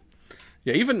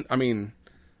 Yeah, even,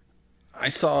 I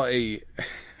saw a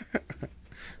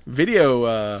video,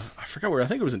 I forgot where, I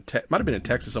think it was might have been in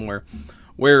Texas somewhere,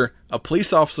 where a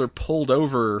police officer pulled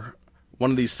over one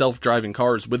of these self-driving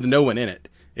cars with no one in it,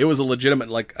 it was a legitimate,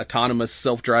 like, autonomous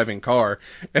self-driving car.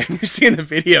 And you see in the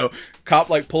video, cop,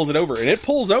 like, pulls it over, and it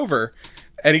pulls over,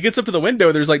 and he gets up to the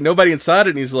window, there's, like, nobody inside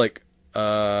it, and he's like,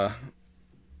 the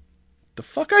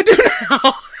fuck I do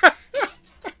now?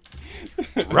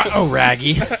 Oh,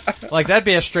 Raggy. Like, that'd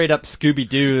be a straight-up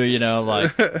Scooby-Doo, you know,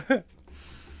 like...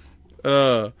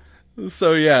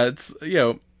 So, yeah, it's, you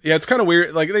know, yeah, it's kind of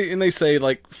weird. Like, they say,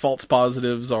 like, false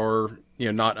positives are, you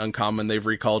know, not uncommon. They've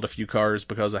recalled a few cars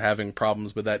because of having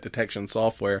problems with that detection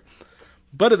software.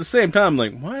 But at the same time,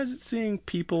 like, why is it seeing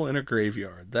people in a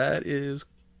graveyard? That is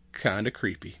kind of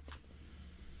creepy.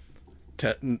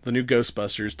 The new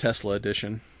Ghostbusters Tesla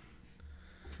edition.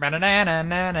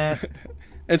 And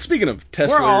speaking of Teslas...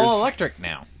 We're all electric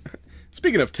now.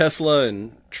 Speaking of Tesla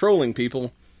and trolling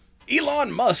people,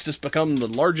 Elon Musk has become the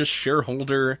largest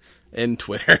shareholder in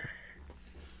Twitter.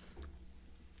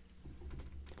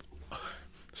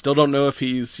 Still don't know if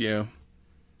he's, you know,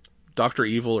 Dr.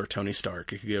 Evil or Tony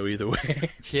Stark. It could go either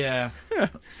way. Yeah.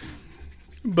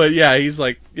 But yeah, he's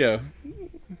like, you know,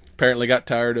 apparently got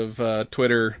tired of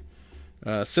Twitter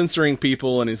censoring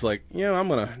people, and he's like, you know, I'm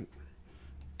going to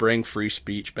bring free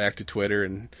speech back to Twitter,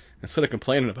 and instead of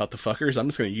complaining about the fuckers, I'm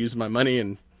just going to use my money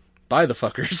and buy the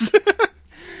fuckers.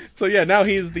 So yeah, now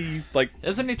he's the, like...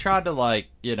 Isn't he tried to, like,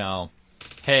 you know,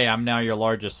 hey, I'm now your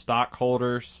largest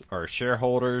stockholders or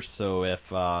shareholders, so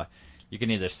if you can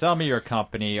either sell me your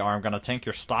company or I'm going to take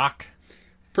your stock?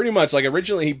 Pretty much. Like,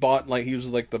 originally he bought, like, he was,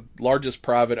 like, the largest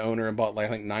private owner and bought, like, I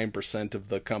think 9% of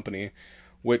the company,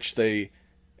 which they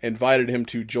invited him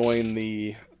to join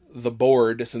the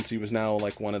board, since he was now,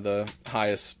 like, one of the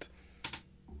highest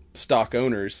stock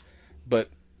owners. But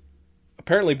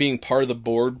apparently being part of the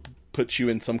board puts you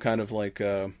in some kind of, like,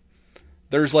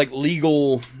 there's, like,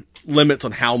 legal limits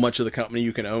on how much of the company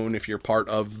you can own if you're part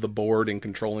of the board and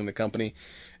controlling the company.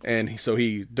 And so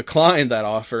he declined that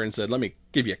offer and said, let me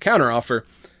give you a counter offer.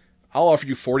 I'll offer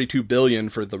you $42 billion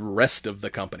for the rest of the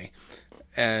company.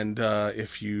 And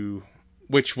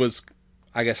which was,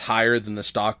 I guess, higher than the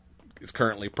stock is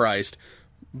currently priced.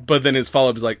 But then his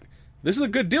follow-up is like, this is a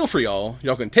good deal for y'all.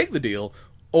 Y'all can take the deal,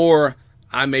 or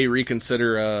I may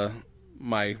reconsider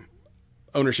my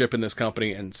ownership in this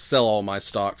company and sell all my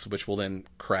stocks, which will then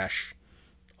crash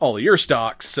all of your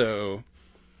stocks. So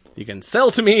you can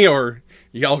sell to me, or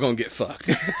y'all gonna get fucked.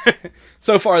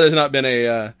 So far, there's not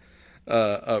been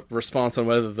a response on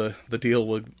whether the deal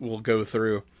will go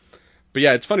through. But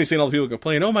yeah, it's funny seeing all the people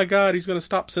complain, oh my god, he's going to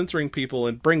stop censoring people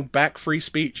and bring back free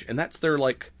speech. And that's their,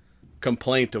 like,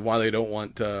 complaint of why they don't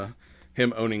want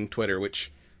him owning Twitter,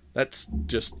 which that's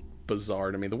just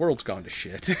bizarre to me. The world's gone to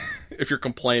shit if you're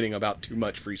complaining about too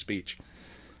much free speech.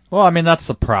 Well, I mean, that's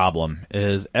the problem,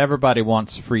 is everybody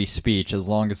wants free speech as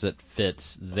long as it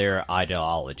fits their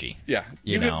ideology. Yeah.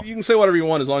 You can say whatever you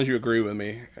want as long as you agree with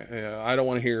me. I don't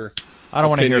want to hear... I don't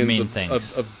want to hear mean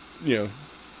things. Of, you know,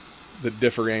 that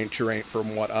differentiate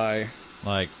from what I...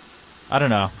 Like, I don't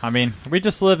know. I mean, we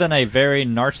just live in a very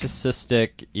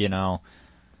narcissistic, you know...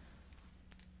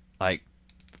 Like,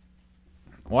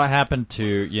 what happened to,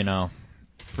 you know,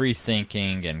 free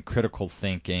thinking and critical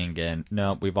thinking, and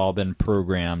no, we've all been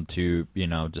programmed to, you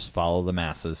know, just follow the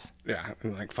masses. Yeah,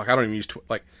 like, fuck, I don't even use Twitter.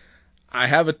 Like,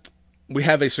 we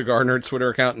have a Cigar Nerds Twitter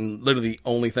account, and literally the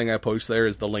only thing I post there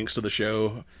is the links to the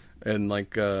show, and,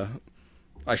 like, I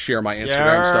share my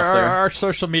Instagram stuff there. Our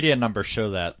social media numbers show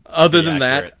that. Other than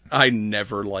that, I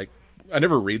never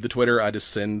read the Twitter. I just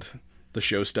send the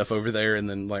show stuff over there, and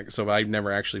then, like, so I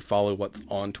never actually follow what's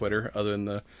on Twitter other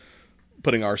than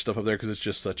putting our stuff up there, because it's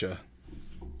just such a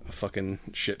fucking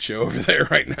shit show over there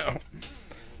right now.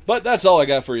 But that's all I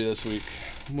got for you this week.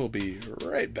 We'll be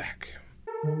right back.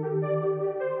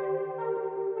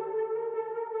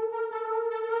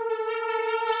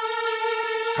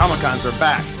 Comic-Cons are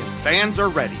back, and fans are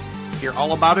ready. Hear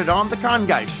all about it on The Con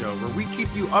Guy Show, where we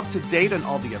keep you up to date on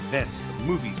all the events, the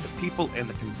movies, the people, and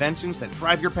the conventions that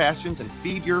drive your passions and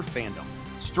feed your fandom.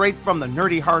 Straight from the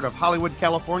nerdy heart of Hollywood,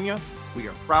 California, we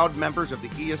are proud members of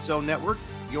the ESO Network,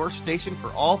 your station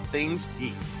for all things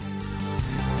geek.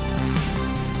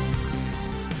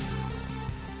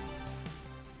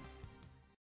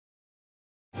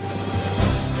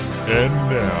 And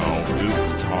now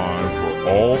it's time for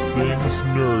all things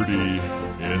nerdy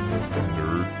in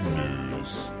nerd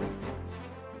news.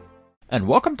 And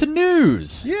welcome to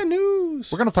news. Yeah,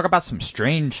 news. We're going to talk about some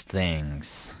strange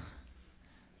things.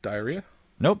 Diarrhea?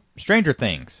 Nope, Stranger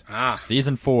Things. Ah.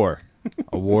 Season 4.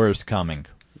 A war is coming.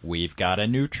 We've got a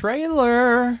new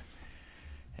trailer.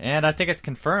 And I think it's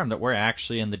confirmed that we're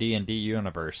actually in the D&D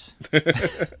universe.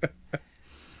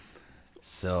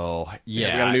 So, yeah.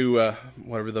 We got a new,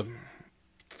 whatever the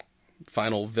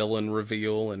final villain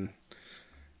reveal, and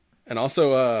And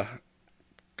also,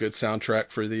 good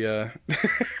soundtrack for the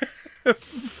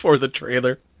for the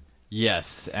trailer.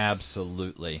 Yes,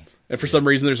 absolutely. And for some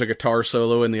reason, there's a guitar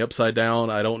solo in the Upside Down.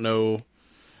 I don't know how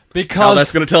Because,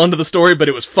 that's going to tell into the story, but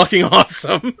it was fucking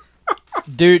awesome.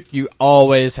 dude, you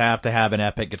always have to have an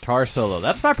epic guitar solo.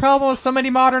 That's my problem with so many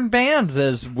modern bands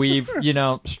is we've,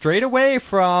 strayed away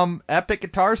from epic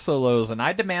guitar solos, and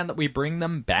I demand that we bring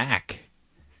them back.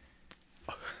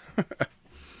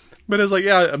 But it's like,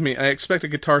 yeah, I mean, I expect a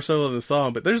guitar solo in the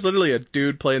song, but there's literally a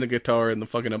dude playing the guitar in the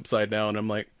fucking Upside Down. I'm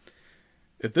like,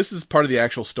 if this is part of the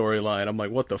actual storyline, I'm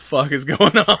like, what the fuck is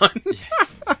going on?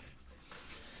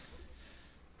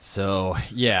 So,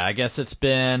 yeah, I guess it's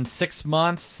been 6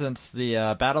 months since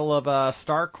the Battle of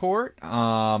Starcourt.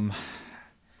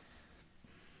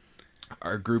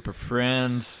 Our group of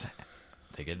friends,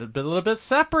 they get a little bit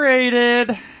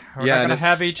separated. We're not going to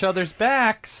have each other's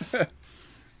backs.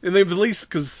 And they've at least,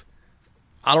 because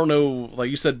I don't know, like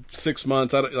you said, 6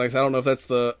 months. I don't know if that's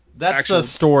the actual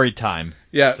story time.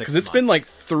 Yeah, because it's been like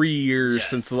 3 years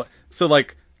since so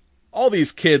like all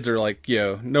these kids are like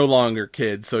no longer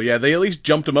kids. So yeah, they at least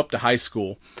jumped them up to high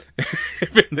school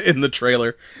in the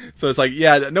trailer. So it's like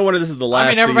no wonder this is the last. I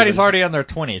mean, everybody's season. already in their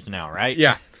 20s now, right?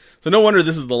 Yeah, so no wonder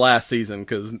this is the last season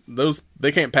because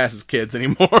they can't pass as kids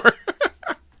anymore.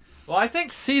 Well, I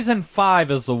think season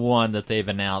 5 is the one that they've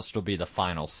announced will be the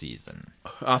final season.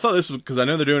 I thought this was because I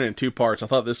know they're doing it in 2 parts. I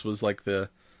thought this was like Yeah,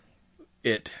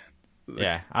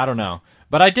 I don't know.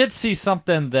 But I did see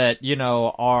something that,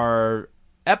 our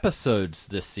episodes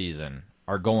this season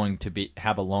are going to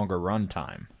have a longer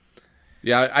runtime.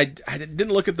 Yeah, I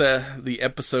didn't look at the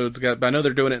episodes, but I know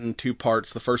they're doing it in 2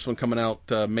 parts. The first one coming out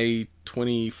May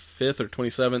 25th or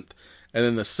 27th, and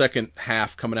then the second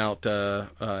half coming out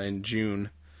in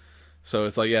June. So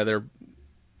it's like, they're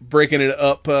breaking it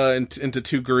up into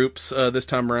 2 groups this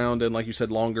time around, and like you said,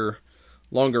 longer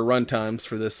run times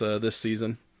for this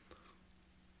season.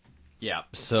 Yeah,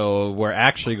 so we're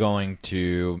actually going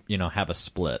to, have a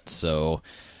split. So,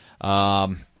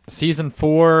 season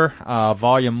 4,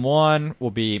 volume 1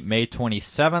 will be May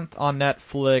 27th on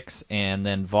Netflix, and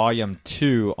then volume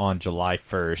 2 on July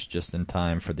 1st, just in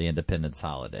time for the Independence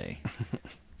holiday.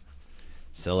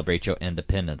 Celebrate your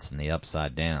independence in the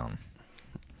Upside Down.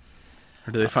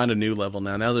 Or do they find a new level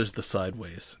now? Now there's the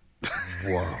sideways.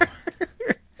 Whoa.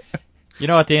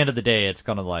 At the end of the day, it's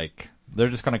going to they're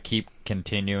just going to keep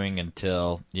continuing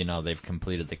until, they've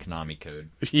completed the Konami code.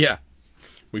 Yeah.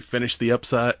 We finished the up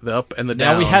and the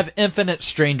down. Now we have infinite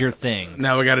Stranger Things.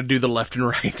 Now we got to do the left and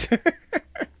right.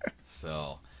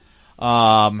 So,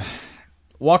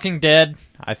 Walking Dead,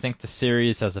 I think the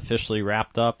series has officially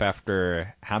wrapped up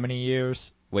after how many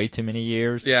years? Way too many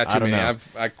years? Yeah, too many. Know.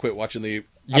 I quit watching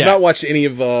I've not watched any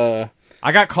of...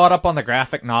 I got caught up on the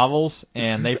graphic novels,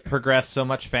 and they've progressed so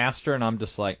much faster, and I'm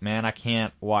just like, man, I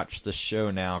can't watch the show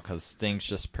now because things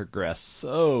just progress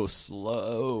so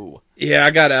slow. Yeah, I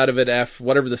got out of it after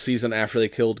whatever the season after they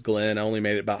killed Glenn. I only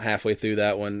made it about halfway through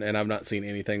that one, and I've not seen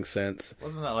anything since.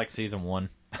 Wasn't that like season 1?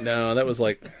 No, that was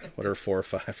like, 4 or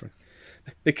 5.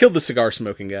 They killed the cigar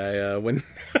smoking guy when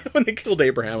they killed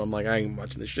Abraham. I'm like, I ain't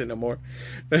watching this shit no more.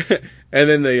 And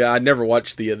then I never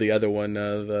watched the other one,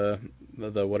 the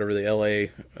whatever the LA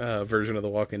version of The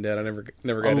Walking Dead. I never got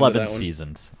into that one. 11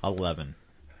 seasons. 11.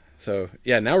 So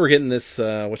yeah, now we're getting this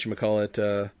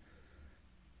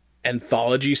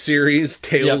anthology series,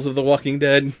 Tales of the Walking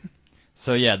Dead.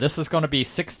 So yeah, this is going to be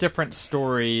 6 different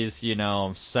stories,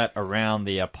 set around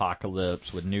the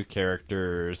apocalypse with new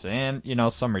characters and,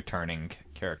 some returning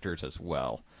characters as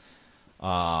well.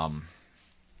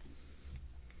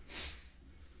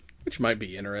 Which might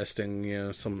be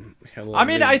interesting, some...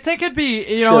 I think it'd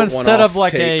be, instead of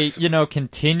like takes. A,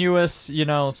 continuous,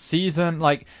 season,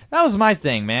 like, that was my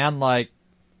thing, man. Like,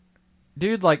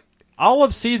 dude, like, all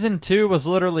of season 2 was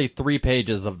literally 3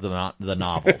 pages of the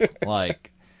novel. Like...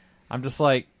 I'm just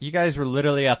like, you guys were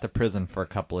literally at the prison for a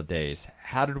couple of days.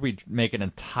 How did we make an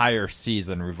entire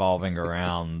season revolving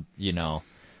around,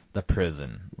 the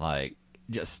prison? Like,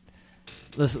 just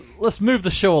let's move the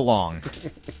show along.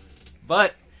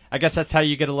 But I guess that's how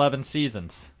you get 11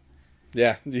 seasons.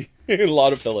 Yeah, a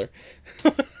lot of filler.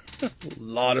 A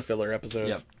lot of filler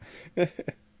episodes. Yep.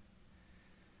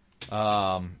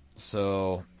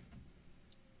 So...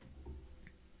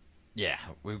 yeah,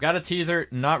 we've got a teaser,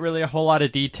 not really a whole lot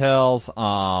of details.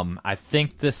 I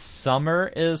think this summer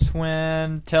is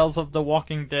when Tales of the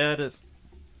Walking Dead is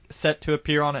set to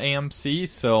appear on AMC,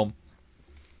 so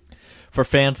for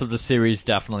fans of the series,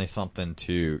 definitely something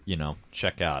to,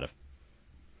 check out if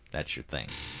that's your thing.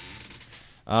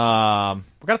 We're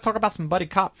going to talk about some buddy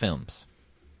cop films.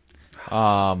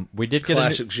 We did get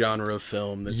classic genre of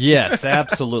film. Yes,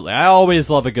 absolutely. I always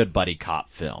love a good buddy cop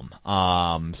film.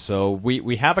 So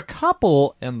we have a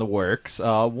couple in the works.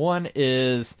 One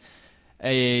is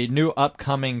a new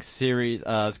upcoming series.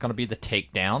 It's going to be The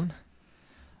Takedown.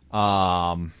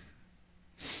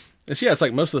 It's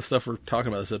like most of the stuff we're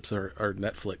talking about this episode are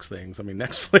Netflix things. I mean,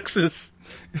 Netflix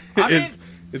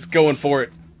is going for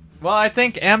it. Well, I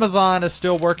think Amazon is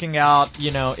still working out,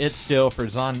 it's still for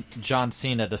John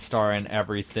Cena to star in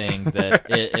everything that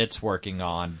it's working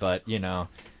on. But,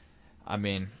 I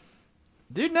mean,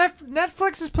 dude,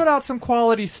 Netflix has put out some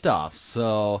quality stuff.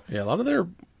 So yeah, a lot of their,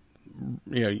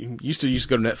 you used to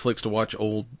go to Netflix to watch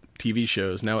old TV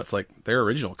shows. Now it's like their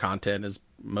original content is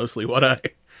mostly what I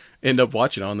end up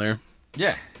watching on there.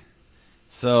 Yeah.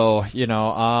 So,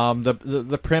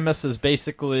 the premise is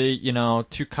basically,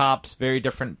 two cops, very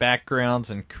different backgrounds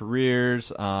and careers.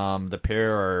 The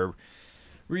pair are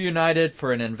reunited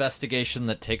for an investigation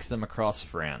that takes them across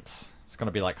France. It's going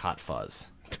to be like Hot Fuzz.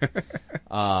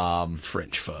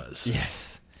 French Fuzz.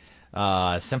 Yes.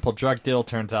 A simple drug deal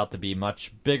turns out to be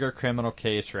much bigger criminal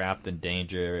case wrapped in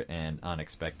danger and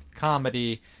unexpected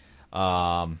comedy.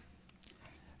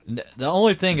 The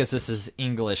only thing is this is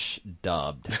English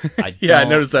dubbed. I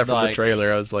noticed that from the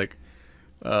trailer. I was like,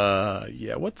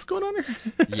 what's going on here?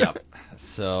 Yep.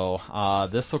 So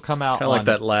this will come out kind of like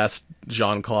that last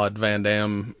Jean-Claude Van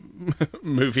Damme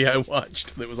movie I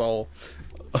watched that was all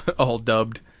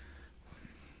dubbed.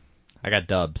 I got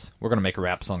dubs. We're going to make a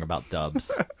rap song about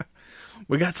dubs.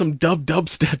 We got some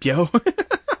dubstep, yo.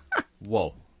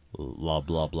 Whoa. Lub,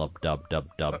 lub, lub,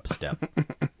 dubstep.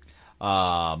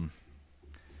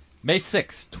 May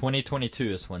 6th,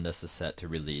 2022 is when this is set to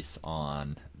release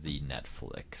on the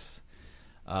Netflix.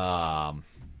 The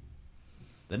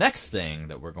next thing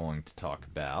that we're going to talk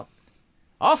about,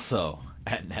 also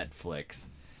at Netflix,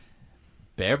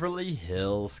 Beverly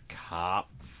Hills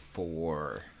Cop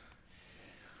 4.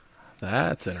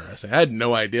 That's interesting. I had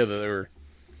no idea that they were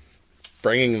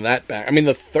bringing that back. I mean,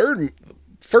 the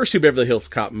first two Beverly Hills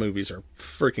Cop movies are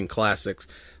freaking classics.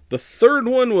 The third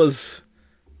one was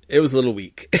a little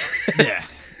weak. Yeah.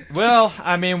 Well,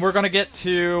 I mean, we're going to get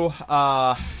to,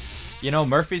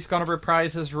 Murphy's going to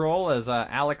reprise his role as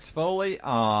Alex Foley.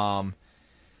 And,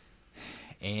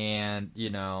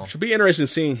 Should be interesting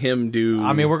seeing him do...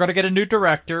 I mean, we're going to get a new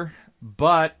director,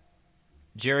 but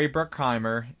Jerry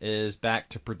Bruckheimer is back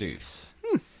to produce.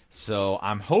 So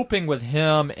I'm hoping with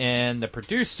him in the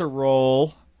producer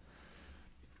role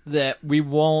that we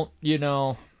won't,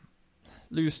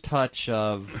 lose touch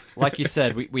of, like you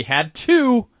said, we had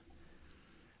two.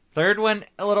 Third one,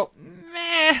 a little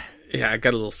meh. Yeah, I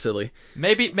got a little silly.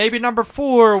 Maybe number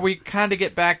 4, we kind of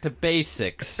get back to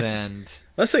basics. And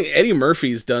let's say Eddie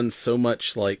Murphy's done so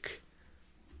much like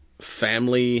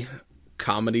family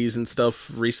comedies and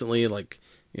stuff recently, like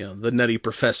the Nutty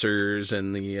Professors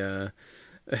and the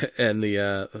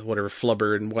whatever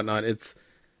Flubber and whatnot. It's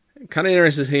kind of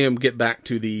interesting to see him get back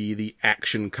to the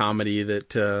action comedy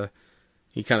that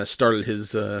he kind of started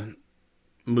his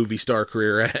movie star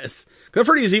career as. Cause I've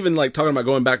heard he's even like talking about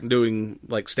going back and doing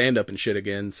like stand up and shit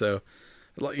again. So,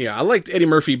 I liked Eddie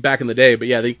Murphy back in the day, but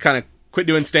yeah, they kind of quit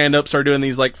doing stand up, started doing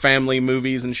these like family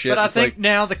movies and shit. But I think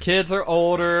now the kids are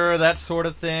older, that sort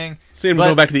of thing. See him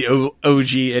go back to the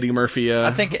OG Eddie Murphy.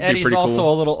 I think Eddie's also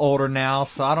a little older now,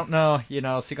 so I don't know.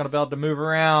 Is he going to be able to move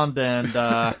around? And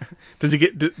does he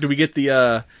get? Do we get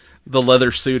the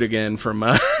leather suit again from?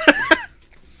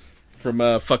 From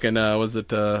was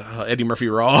it Eddie Murphy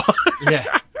Raw?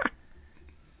 Yeah.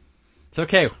 It's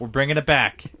okay. We're bringing it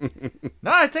back.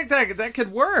 No, I think that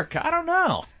could work. I don't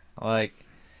know. Like,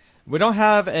 we don't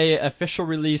have a official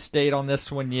release date on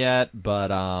this one yet,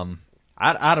 but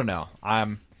I don't know.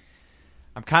 I'm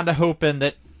kind of hoping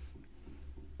that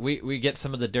we get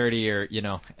some of the dirtier,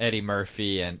 Eddie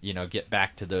Murphy and get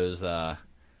back to those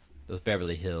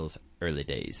Beverly Hills early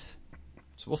days.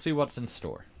 So we'll see what's in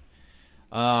store.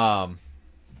 Kind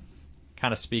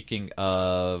of speaking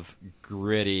of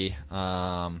gritty,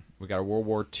 we got a World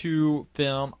War II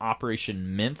film,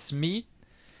 Operation Mincemeat,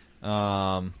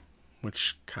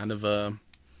 which kind of a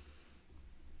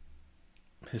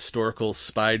historical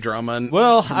spy drama.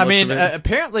 Well, I mean,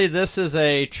 apparently this is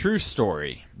a true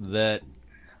story that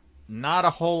not a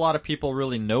whole lot of people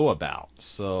really know about.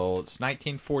 So it's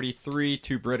 1943,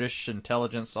 2 British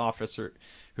intelligence officers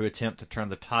who attempt to turn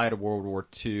the tide of World War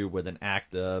II with an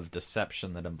act of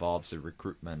deception that involves the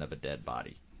recruitment of a dead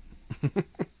body.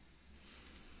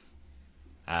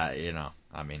 I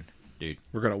mean, dude.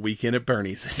 We're going to weekend at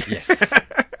Bernie's. Yes.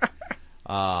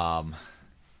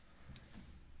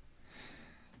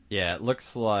 Yeah, it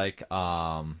looks like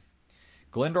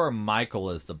Glendora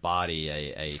Michael is the body,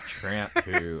 a tramp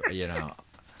who,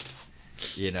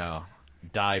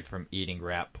 died from eating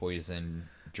rat poison,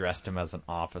 dressed him as an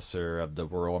officer of the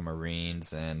Royal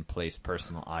Marines, and placed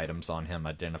personal items on him,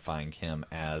 identifying him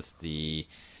as the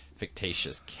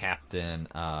fictitious Captain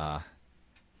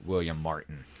William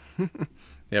Martin.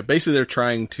 Yeah, basically they're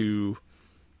trying to...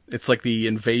 It's like the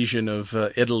invasion of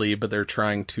Italy, but they're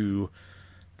trying to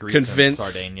Greece convince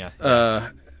and Sardinia.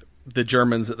 the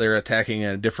Germans that they're attacking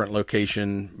at a different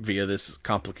location via this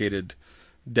complicated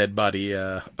dead body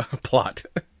plot.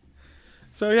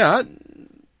 So yeah,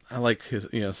 I like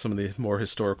some of the more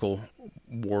historical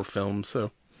war films.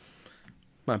 So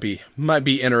might be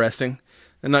interesting,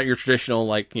 and not your traditional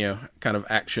kind of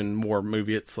action war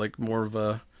movie. It's like more of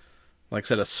a, like I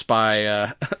said, a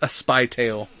spy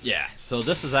tale. Yeah. So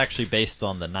this is actually based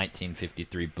on the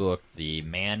 1953 book, "The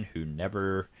Man Who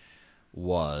Never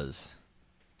Was."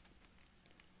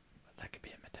 That could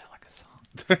be a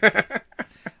Metallica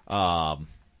song.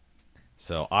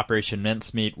 So Operation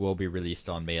Mincemeat will be released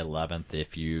on May 11th.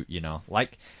 If you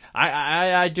like,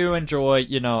 I do enjoy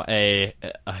a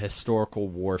historical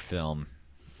war film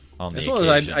on the occasion.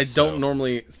 As I don't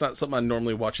normally. It's not something I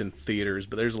normally watch in theaters,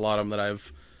 but there's a lot of them that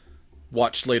I've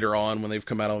watched later on when they've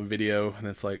come out on video, and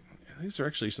it's like, these are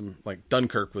actually some, like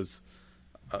Dunkirk was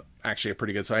actually a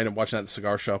pretty good. So I ended up watching that at the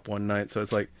cigar shop one night. So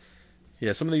it's like,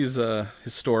 yeah, some of these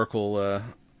historical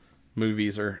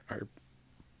movies are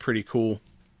pretty cool.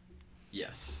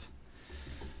 Yes.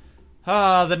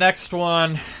 The next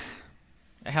one,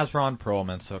 it has Ron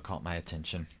Perlman, so it caught my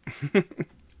attention.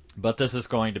 But this is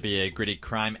going to be a gritty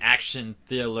crime action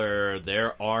thriller.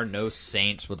 There Are No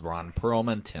Saints with Ron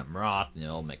Perlman, Tim Roth,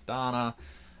 Neil McDonough.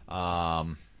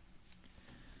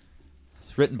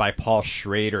 It's written by Paul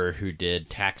Schrader, who did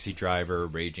Taxi Driver,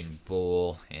 Raging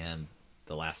Bull, and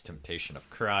The Last Temptation of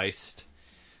Christ.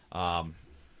 Done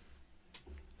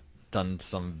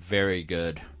some very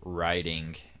good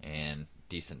writing and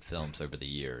decent films over the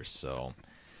years. So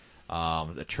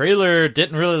the trailer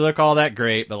didn't really look all that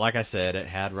great, but like I said, it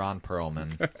had Ron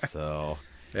Perlman. So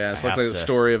yeah, it looks like the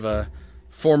story of a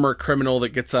former criminal that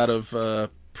gets out of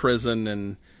prison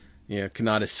and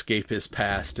cannot escape his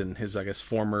past, and his, I guess,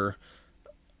 former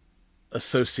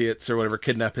associates or whatever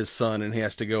kidnap his son, and he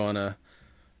has to go on a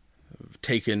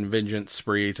taken vengeance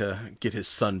spree to get his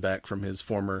son back from his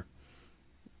former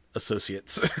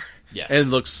associates. Yes. And it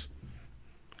looks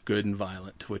good and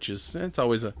violent, which is, it's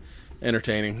always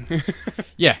entertaining.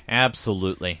 Yeah,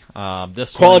 absolutely.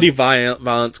 This quality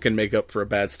violence can make up for a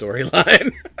bad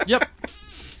storyline. Yep.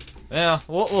 Yeah,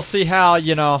 we'll see how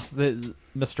Mr.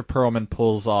 Perlman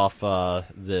pulls off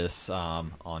this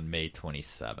on May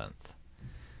 27th.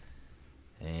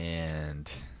 And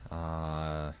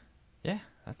yeah,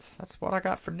 that's what I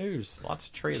got for news. Lots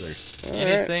of trailers. All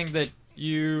Anything right. That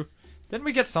you... Didn't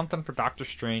we get something for Doctor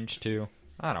Strange too?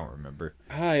 I don't remember.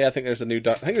 Yeah, I think there's I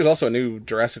think there's also a new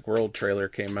Jurassic World trailer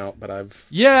came out, but I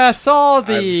saw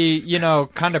the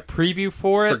kind of preview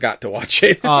for it. Forgot to watch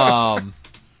it. While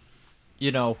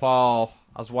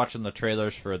I was watching the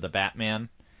trailers for the Batman,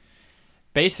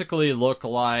 basically look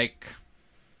like,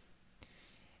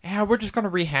 we're just going to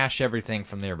rehash everything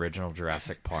from the original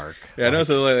Jurassic Park. Yeah, I know.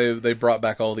 So they brought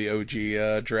back all the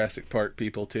OG Jurassic Park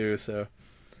people too. So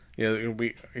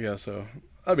so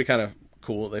that'd be kind of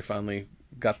cool. They finally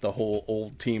got the whole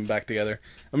old team back together,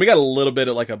 and we got a little bit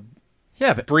of like a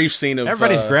brief scene of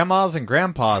everybody's grandmas and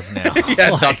grandpas now.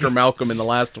 Yeah, Dr. Malcolm in the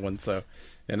last one. So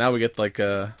now we get like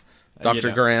Dr.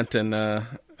 Grant and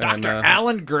Dr.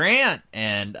 Alan Grant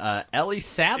and Ellie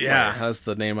Sattler. Yeah, that's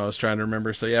the name I was trying to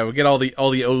remember. So yeah, we get all the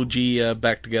OG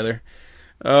back together.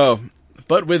 Oh,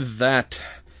 but with that,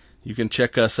 you can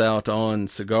check us out on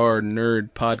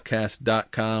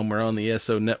cigarnerdpodcast.com. We're on the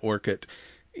ESO Network at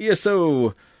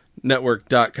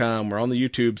ESOnetwork.com. We're on the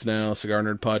YouTubes now, Cigar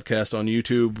Nerd Podcast on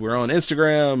YouTube. We're on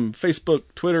Instagram, Facebook,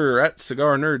 Twitter, at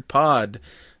Cigar Nerd Pod.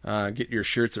 Get your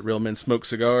shirts at Real Men Smoke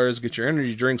Cigars. Get your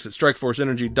energy drinks at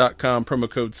StrikeForceEnergy.com, promo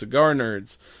code Cigar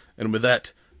Nerds. And with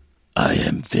that, I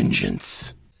am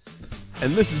Vengeance.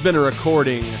 And this has been a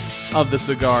recording of the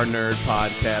Cigar Nerd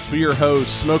Podcast. We're your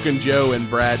hosts, Smokin' Joe and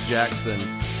Brad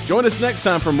Jackson. Join us next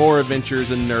time for more adventures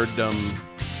in nerddom.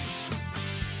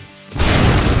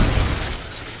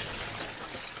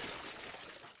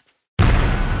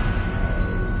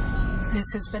 This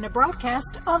has been a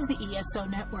broadcast of the ESO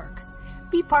Network.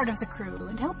 Be part of the crew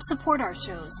and help support our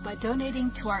shows by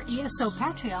donating to our ESO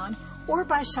Patreon or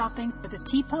by shopping at the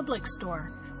TeePublic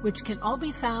store, which can all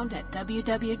be found at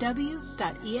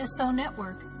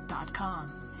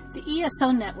www.esonetwork.com. The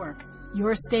ESO Network,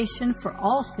 your station for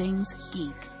all things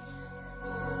geek.